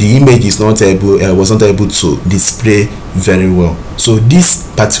the image is not able was not able to display very well. So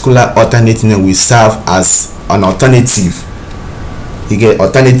this particular alternate name will serve as an alternative. You get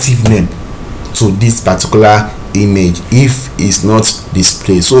alternative name to this particular image if it's not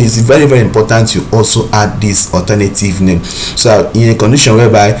displayed. So it's very, very important you also add this alternative name, so in a condition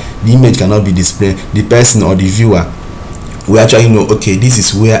whereby the image cannot be displayed, the person or the viewer we actually know, okay, this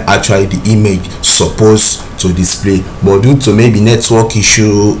is where actually the image supposed to display, but due to maybe network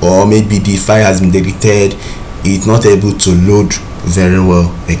issue or maybe the file has been deleted, it's not able to load very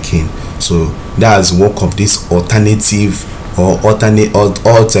well again. So that's work of this alternative or alternate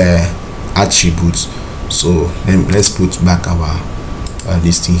attributes. So then let's put back our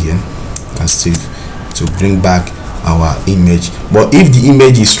this thing here and save to bring back our image. But if the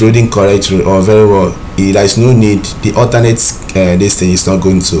image is loading correctly or very well, there is no need, the alternate this thing is not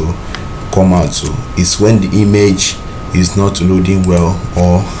going to come out. So it's when the image is not loading well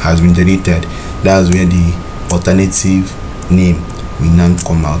or has been deleted, that's where the alternative name will now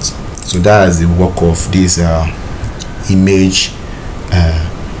come out. So that is the work of this image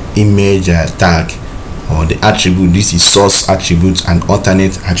tag or the attribute. This is source attribute and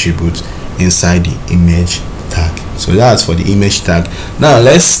alternate attribute inside the image tag. So that's for the image tag. Now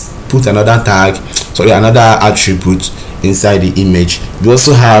let's put another tag, another attribute inside the image. We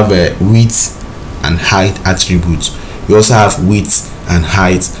also have width and height attributes. We also have width and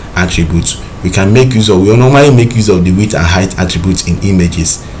height attributes. We can make use of, we normally make use of the width and height attributes in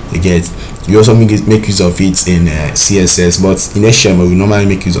images. You get, we also make use of it in CSS, but in HTML we normally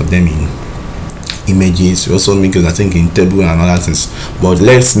make use of them in images. We also make use, I think, in table and other things, but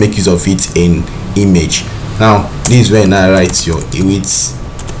let's make use of it in image. Now this is when I write your width.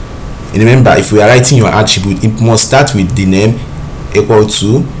 And remember, if we are writing your attribute, it must start with the name equal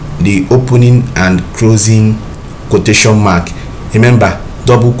to the opening and closing quotation mark. Remember,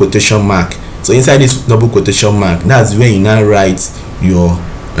 double quotation mark. So inside this double quotation mark, that's where you now write your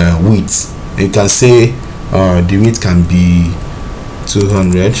width. You can say the width can be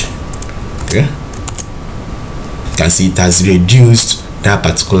 200. Okay, you can see it has reduced that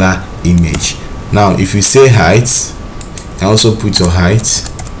particular image. Now if you say height, you can also put your height,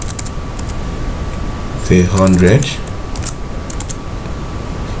 say 100.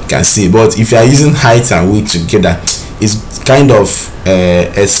 You can see, but if you are using height and width together, it's kind of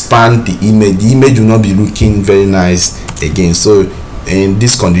expand the image will not be looking very nice again. So in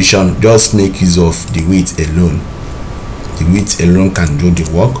this condition, just make use of the width alone. The width alone can do the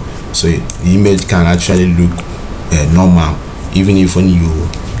work, so the image can actually look normal, even if when you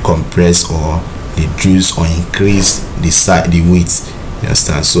compress or reduce or increase the width. You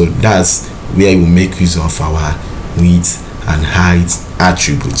understand? So that's where we make use of our width and height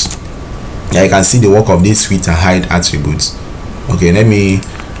attributes. Yeah, you can see the work of this width and height attributes. Okay, let me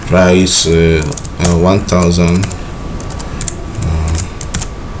write 1000.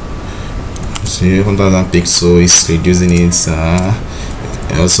 See, 1000 pixels is reducing it.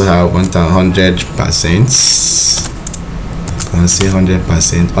 I also have 100%. You can see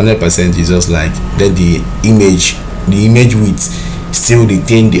 100%. 100% is just like that the image width still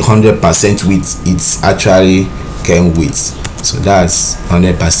retain the 100% width it's actually came with. So that's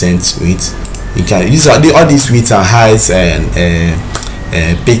 100% width. You can use all these width and heights and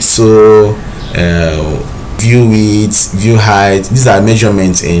pixel, view width, view height. These are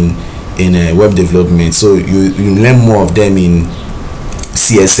measurements in web development, so you learn more of them in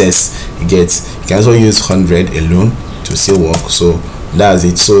CSS. You can also use 100 alone to still work. So that's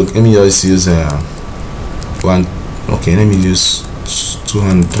it. So let me just use one. Okay, let me use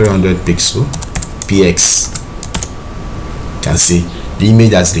 300 pixel px. You can see the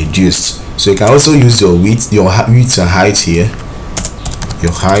image has reduced. So you can also use your width and height here.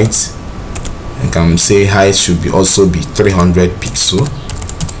 Your height, you can say height should be also be 300 pixel.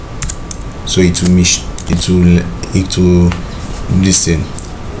 So it will listen.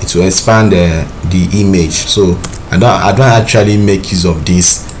 It will expand the image. So I don't actually make use of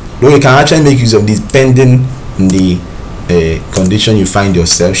this. Though you can actually make use of this pending the condition you find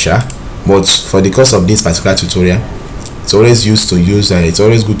yourself, but for the course of this particular tutorial, it's always used to use it's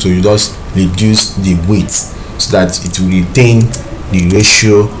always good to just reduce the width so that it will retain the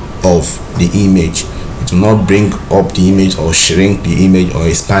ratio of the image. It will not bring up the image or shrink the image or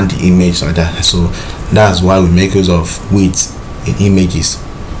expand the image like that. So that's why we make use of width in images,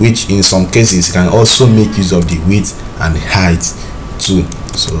 which in some cases can also make use of the width and height too.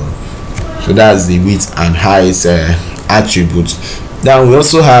 So that's the width and height attributes. Then we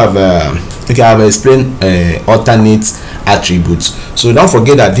also have okay, I've explained alternate attributes. So don't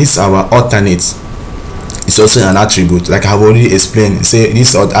forget that this our alternate It's also an attribute, like I've already explained. Say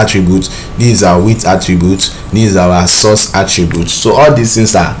this are attributes, these are width attributes, these are our source attributes. So all these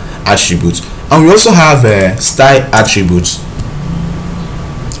things are attributes. And we also have style attributes.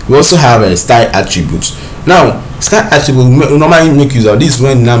 We also have a style attributes. Now style attribute we normally make use of this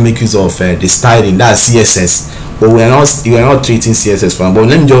when we now make use of the styling, that's CSS, but we are not treating CSS from. But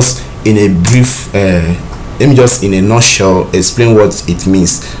let me just in a brief let me just in a nutshell explain what it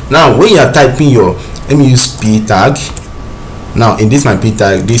means. Now when you are typing your, let me use p tag. Now in this my p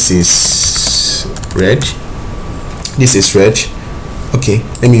tag, this is red, this is red. Okay,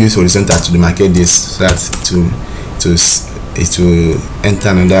 let me use horizontal to demarcate this so that it will enter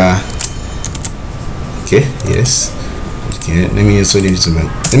another. Okay, yes. Okay, let me use this.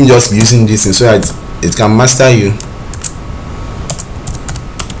 Let me just be using this so that it can master you.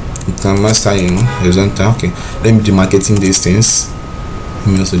 It can master you horizontal. Okay, let me demarcating these things. Let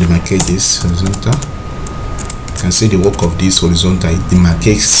me also demarcate this horizontal. You can see the work of this horizontal. It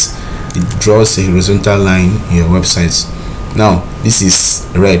demarcates, it draws a horizontal line in your website. Now this is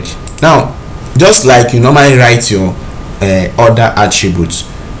red. Now just like you normally write your other attributes,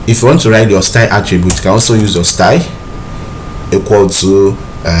 if you want to write your style attribute, you can also use your style equal to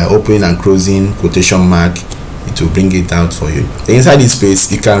opening and closing quotation mark. It will bring it out for you. Then inside this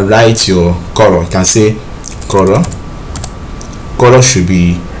space you can write your color. You can say color should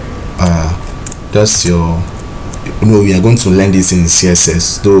be just your, we are going to learn this in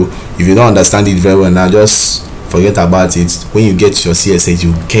CSS, though if you don't understand it very well now, just forget about it. When you get your CSS,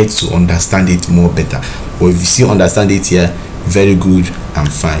 you get to understand it more better. But if you still understand it here, very good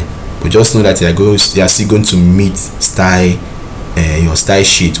and fine. But just know that you are still going to meet style, your style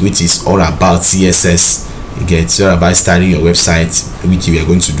sheet, which is all about CSS. You get, it's all about styling your website, which we are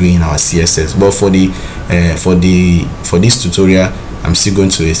going to do in our CSS. But for this tutorial, I'm still going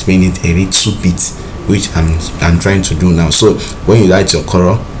to explain it a little bit, which I'm trying to do now. So when you write your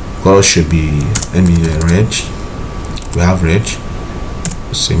color should be, let me red. We have red,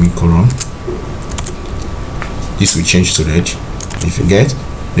 semicolon. This will change to red. If you get,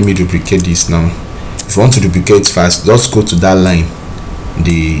 let me duplicate this now. If you want to duplicate fast, just go to that line.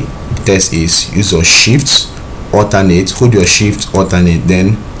 The test is use your shift alternate, hold your shift alternate,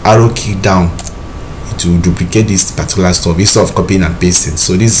 then arrow key down. It will duplicate this particular stuff instead of copying and pasting.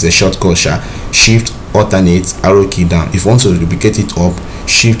 So this is a shortcut. Shift alternate, arrow key down. If you want to duplicate it up,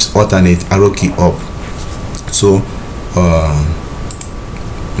 shift alternate, arrow key up. So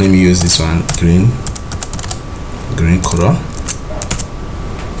let me use this one, green color.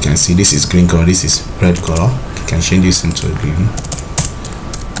 You can see this is green color, this is red color. You can change this into a green.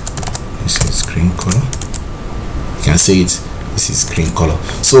 This is green color. You can see it, this is green color.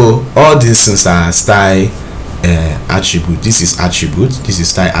 So all these things are style attribute. This is attribute, this is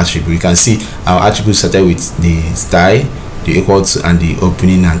style attribute. You can see our attribute started with the style, the equal to, and the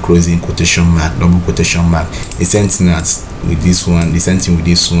opening and closing quotation mark, double quotation mark. The same thing with this one, the same thing with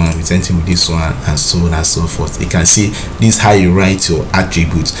this one, the same thing with this one, and so on and so forth. You can see this is how you write your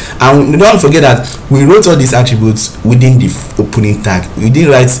attributes. And don't forget that we wrote all these attributes within the opening tag. We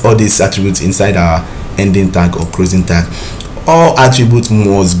didn't write all these attributes inside our ending tag or closing tag. All attributes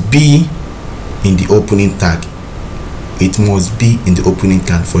must be in the opening tag. It must be in the opening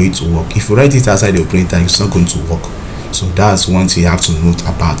tag for it to work. If you write it outside the opening tag, it's not going to work. So that's one thing you have to note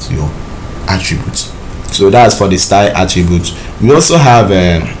about your attributes. So that's for the style attributes. We also have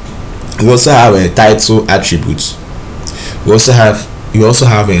a title attribute. We also have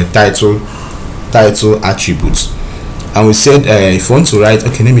a title attribute. And we said if you want to write,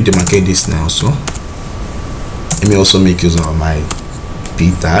 okay, let me demarcate this now. So let me also make use of my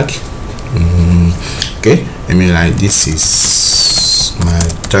p tag. Okay, let me write, this is my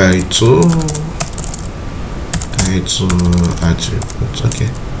title attribute. Okay,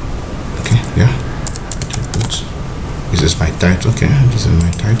 yeah, attribute. This is my title. Okay, this is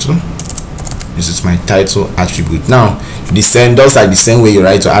my title. This is my title attribute. Now the same, just like the same way you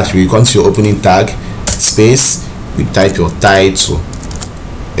write your attribute, you come to your opening tag, space, you type your title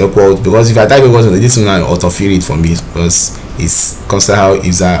equal, because if I type equal, this will not autofill it for me because it's considered how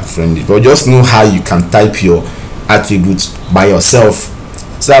user friendly. But just know how you can type your attributes by yourself.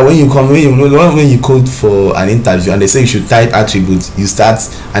 So that when you code for an interview and they say you should type attributes, you start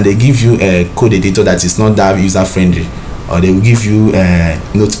and they give you a code editor that is not that user friendly, or they will give you a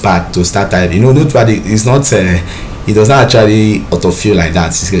notepad to start typing. Notepad is not it does not actually autofill like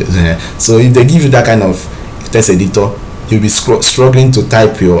that. So if they give you that kind of text editor, you'll be struggling to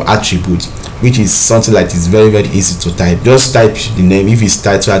type your attribute, which is something like it's very, very easy to type. Just type the name, if it's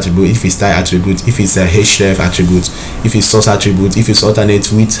title attribute, if it's style attribute, if it's a href attribute, if it's source attribute, if it's alternate,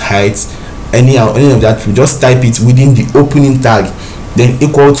 width, height, any of that, you just type it within the opening tag, then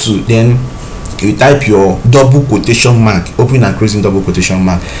equal to, then you type your double quotation mark, open and closing double quotation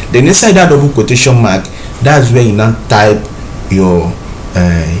mark. Then inside that double quotation mark, that's where you now type your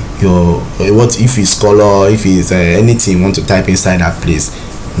what, if it's color, if it's anything you want to type inside that place.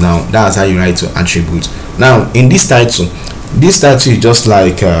 Now that's how you write your attribute. Now in this title is just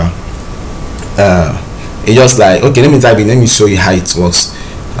like it's just like, okay, let me type it, let me show you how it works.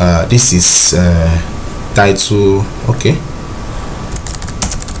 This is title. Okay,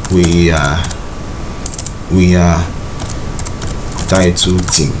 we are title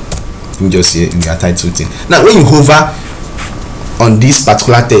team. Let me just say we are title team. Now when you hover on this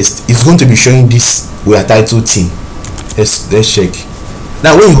particular text, it's going to be showing this we are title team. Let's check.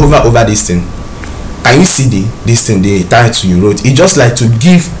 Now when you hover over this thing, can you see this thing, the title you wrote? It's just like to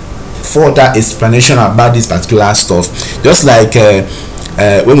give further explanation about this particular stuff. Just like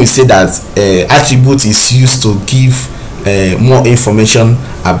when we say that attribute is used to give more information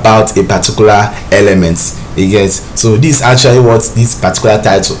about a particular element, you get. So this is actually what this particular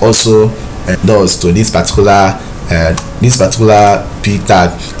title also does to this particular p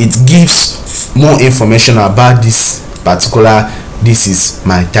tag. It gives more information about this particular, this is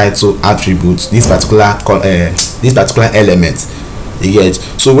my title attribute, this particular element, you get.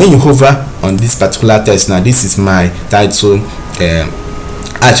 So when you hover on this particular text, now this is my title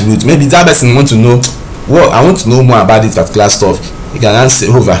attribute, maybe that person want to know, well, I want to know more about this particular stuff, you can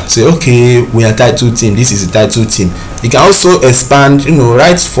answer hover, say okay, we are title team, this is the title team. You can also expand,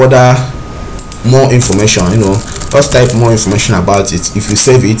 write further more information, just type more information about it. If you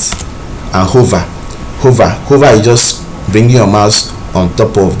save it and hover is just bringing your mouse on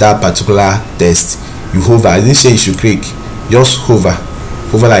top of that particular text. You hover, I didn't say you should click, just hover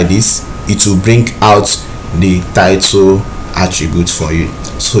like this, it will bring out the title attribute for you.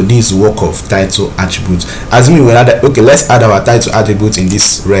 So this work of title attribute. Assuming we add, okay, let's add our title attribute in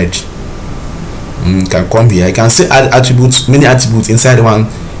this red. You can come here, I can say add attributes, many attributes inside one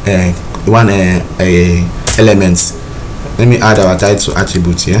element. Let me add our title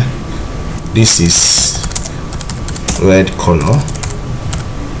attribute here. This is red color.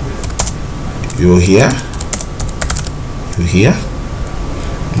 You here.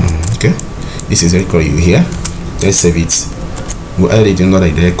 Okay, this is red color. You here. Let's save it. We'll add it in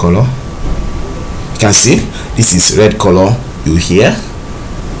another red color. You can see this is red color. You here.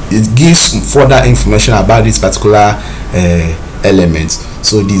 It gives further information about this particular element.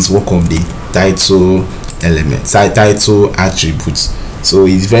 So this work of the title element, title attributes. So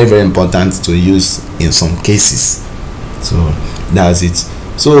it's very, very important to use in some cases. So that's it.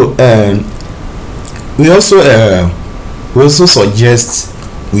 So we also suggest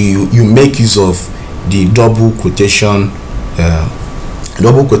you make use of the double quotation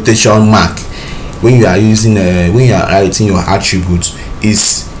mark when you are using when you are writing your attributes.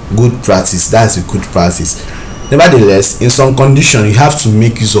 Is good practice. That's a good practice. Nevertheless, in some condition you have to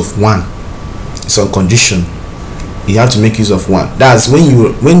make use of one. In some condition you have to make use of one. That's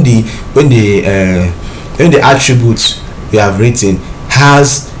when the attribute you have written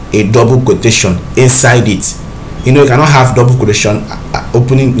has a double quotation inside it. You cannot have double quotation,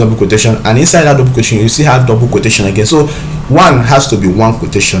 opening double quotation, and inside that double quotation you still have double quotation again. So one has to be one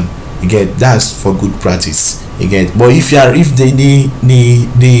quotation. You get, that's for good practice. You get. But if the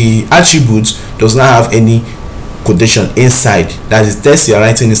attribute does not have any quotation inside, that is text you are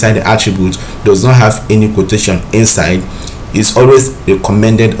writing inside the attribute does not have any quotation inside, it's always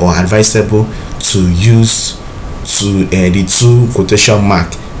recommended or advisable to use the two quotation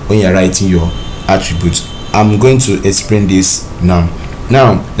mark when you are writing your attribute. I'm going to explain this now.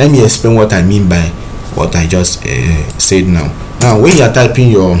 Let me explain what I mean by what I just said now. When you are typing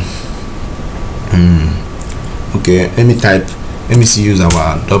your okay, let me see, use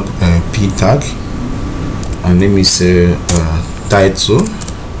our p tag, and let me say title.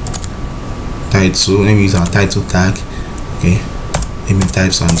 Let me use our title tag. Okay, let me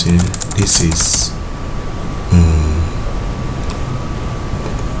type something. This is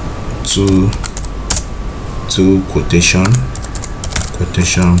two quotation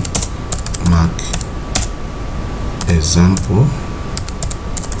mark example.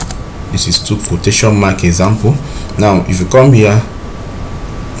 This is two quotation mark example. Now if you come here,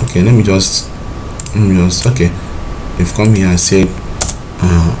 okay, let me just okay, if you come here and say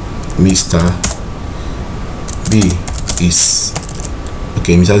Mr. B is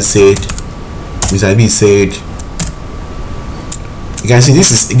okay, Mr. B said, you can see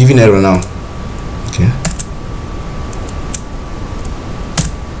this is giving error now. Okay,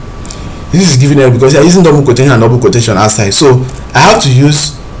 this is giving error because they are using double quotation and double quotation outside. So I have to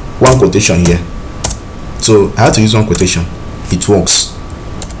use one quotation here, so I have to use one quotation. It works.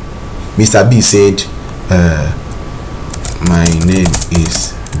 Mr. B said, my name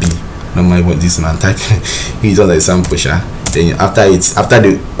is B. No matter what this man type, he's on the example. Then after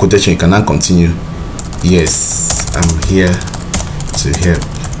the quotation, you can now continue. Yes, I'm here to help.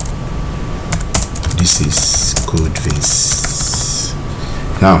 This is code base.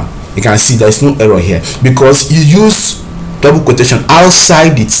 Now you can see there's no error here because you use double quotation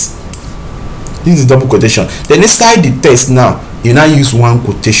outside it. This is double quotation. Then inside the text now, you now use one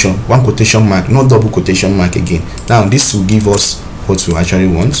quotation mark, not double quotation mark again. Now this will give us what we actually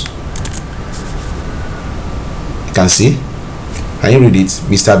want. You can see. Can you read it?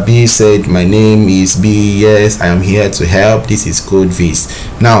 Mr. B said, my name is B. Yes, I am here to help. This is code vase.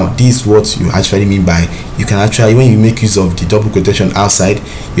 Now this is what you actually mean by, you can actually, when you make use of the double quotation outside,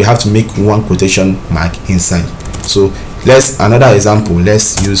 you have to make one quotation mark inside. So let's another example.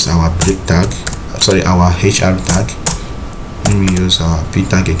 Let's use our break tag, sorry, our HR tag. Let me use our P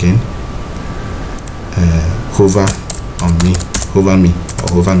tag again. Hover on me, hover me, or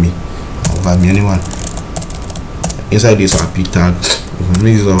hover me, or hover me, anyone. Inside this our P tag,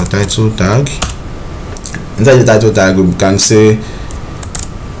 we use our title tag. Inside the title tag, we can say,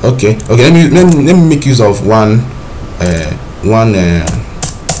 okay, let me make use of one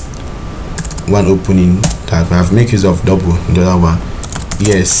opening tag. I have make use of double in the other one.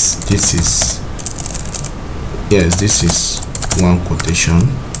 Yes, this is one quotation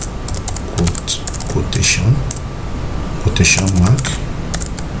mark.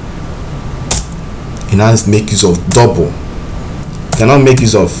 You now make use of double. You cannot make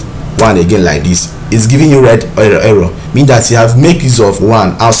use of one again like this. It's giving you red error, mean that you have make use of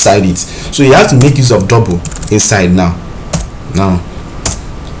one outside it, so you have to make use of double inside. Now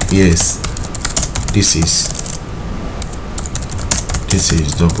yes, this is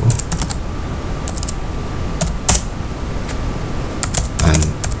double, and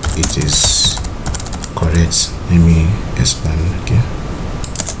it is correct. Let me expand again.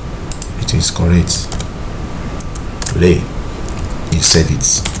 It is correct. Play. You save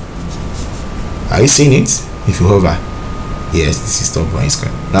it. Are you seeing it? If you hover, yes, this is double.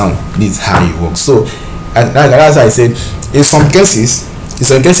 Now this is how it works. So as I said, in some cases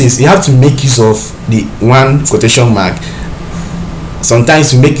you have to make use of the one quotation mark.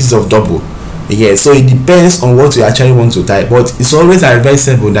 Sometimes you make use of double. Yeah, so it depends on what you actually want to type, but it's always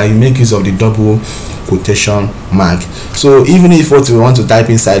advisable that you make use of the double quotation mark. So even if what you want to type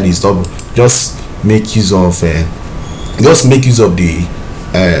inside is double, just make use of the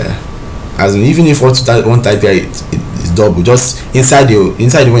as in, even if what to type one type here is double, just inside the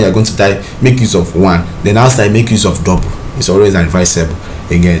one you're going to type, make use of one, then outside make use of double. It's always advisable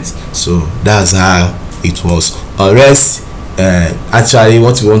again. So that's how it was. Or else actually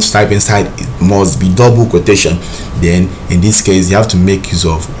what you want to type inside, it must be double quotation. Then in this case you have to make use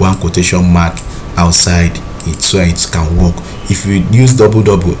of one quotation mark outside it so it can work. If you use double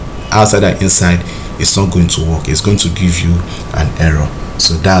outside and inside, it's not going to work. It's going to give you an error.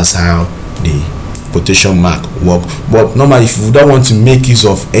 So that's how the quotation mark work. But normally, if you don't want to make use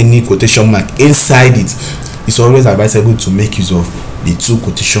of any quotation mark inside it, it's always advisable to make use of the two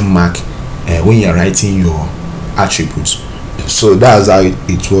quotation mark when you're writing your attributes. So that's how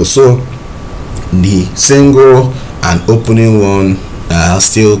it was. So the single and opening one are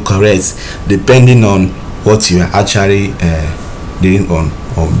still correct depending on what you are actually doing on,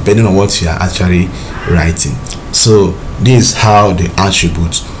 or depending on what you are actually writing. So this is how the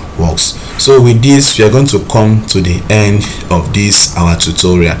attribute works. So with this, we are going to come to the end of this our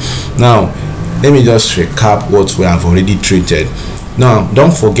tutorial. Now let me just recap what we have already treated. Now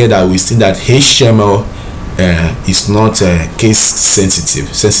don't forget that we see that HTML is not case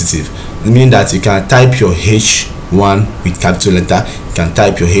sensitive, meaning that you can type your H1 with capital letter, you can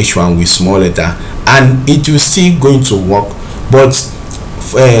type your H1 with small letter, and it will still going to work. But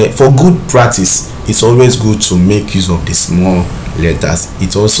for good practice, it's always good to make use of the small letters.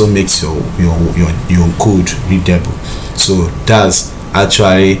 It also makes your code readable. So that's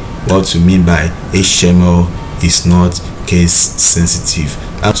actually what we mean by HTML is not case sensitive.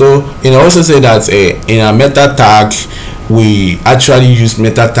 And so you also say that in a meta tag, we actually use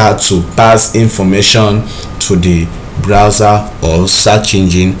meta tag to pass information to the browser or search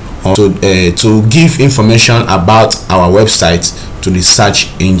engine, or to give information about our website to the search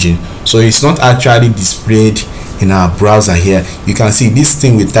engine. So it's not actually displayed in our browser here. You can see this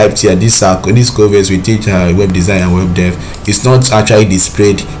thing we typed here, this covers we teach web design and web dev, it's not actually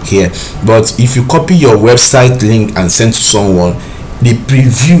displayed here. But if you copy your website link and send to someone, the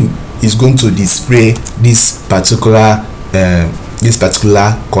preview is going to display this particular this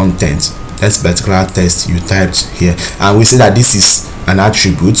particular content, this particular text you typed here, and we say that this is an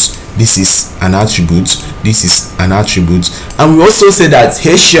attribute, this is an attribute, this is an attribute. And we also say that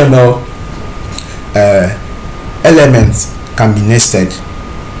HTML elements can be nested.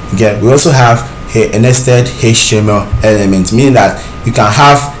 Okay, we also have a nested HTML element, meaning that you can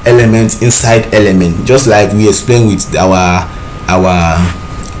have elements inside element, just like we explained with our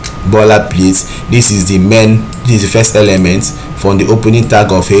boilerplate. This is the main, this is the first element from the opening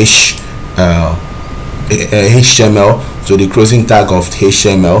tag of HTML to the closing tag of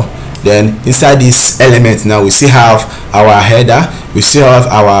HTML. Then inside this element now we still have our header, we still have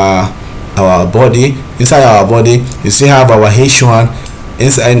our body. Inside our body we still have our h1.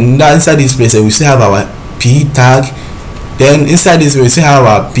 Inside this place we still have our p tag. Then inside this we still have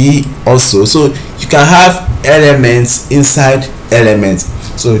our p also. So you can have elements inside elements.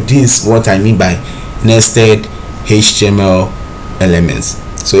 So this is what I mean by nested HTML elements.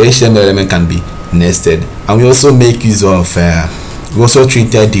 So HTML element can be nested. And we also make use of we also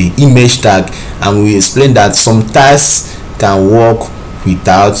treated the image tag, and we explained that some tags can work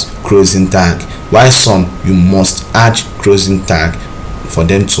without closing tag, while some you must add closing tag for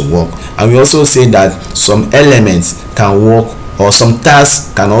them to work. And we also say that some elements can work, or some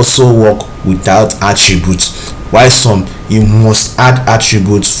tags can also work without attributes, while some you must add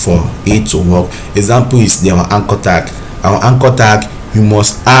attributes for it to work. Example is our anchor tag. Our anchor tag, you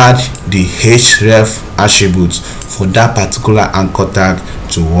must add the href attribute for that particular anchor tag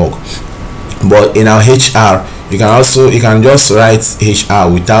to work. But in our HR, you can just write HR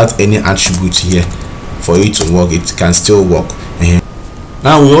without any attribute here for it to work. It can still work.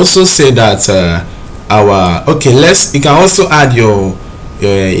 Now we also say that you can also add your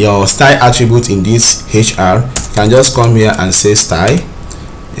style attribute in this HR. You can just come here and say style.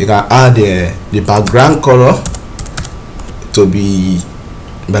 You can add the background color to be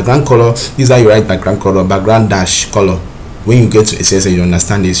background color. This is how you write background color, background dash color. When you get to CSS, you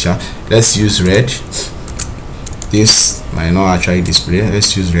understand this. Let's use red. This might not actually display.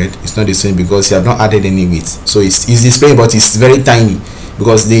 Let's use red. It's not the same because you have not added any width, so it's displaying, but it's very tiny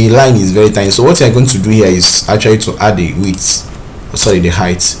because the line is very tiny. So what you're going to do here is actually to add the width, sorry, the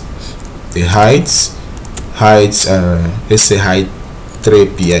height. Let's say height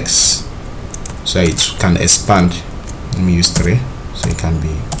 3px, so it can expand. Let me use 3 so it can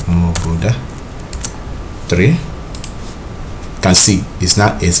be more bolder. 3. You can see it's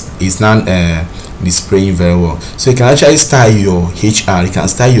not displaying very well. So you can actually style your HR, you can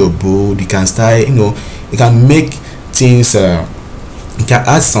style your bold, you can style, you can make things, you can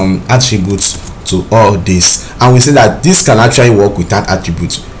add some attributes to all this. And we say that this can actually work without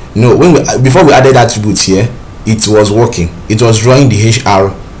attributes. Before we added attributes here, it was working, it was drawing the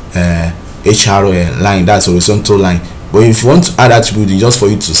HR line, that's horizontal line. But if you want to add attribute, it's just for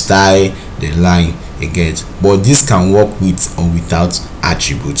you to style the line again. But this can work with or without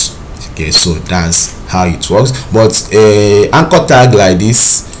attributes. Okay, so that's how it works. But a anchor tag like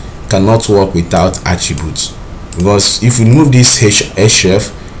this cannot work without attributes, because if you remove this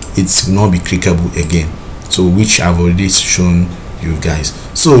href, it will not be clickable again. So which I've already shown you guys.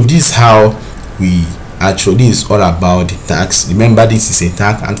 So this is how we actually, this is all about the tags. Remember, this is a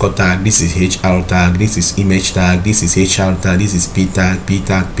tag, anchor tag, this is HR tag, this is image tag, this is HR tag, this is p tag.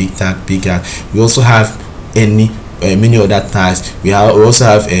 We also have many other tags. We also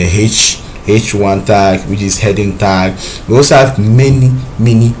have a h1 tag, which is heading tag. We also have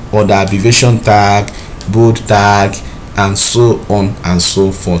many other abbreviation tag, bold tag, and so on and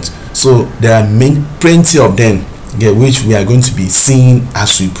so forth. So there are plenty of them, which we are going to be seeing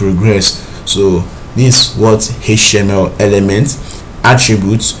as we progress. So this is what HTML elements,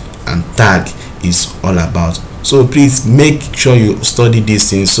 attributes, and tag is all about. So please make sure you study these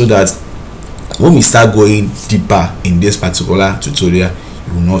things so that when we start going deeper in this particular tutorial,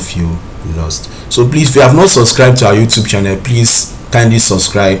 you will not feel lost. So please, if you have not subscribed to our YouTube channel, please kindly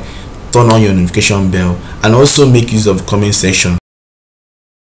subscribe, turn on your notification bell, and also make use of the comment section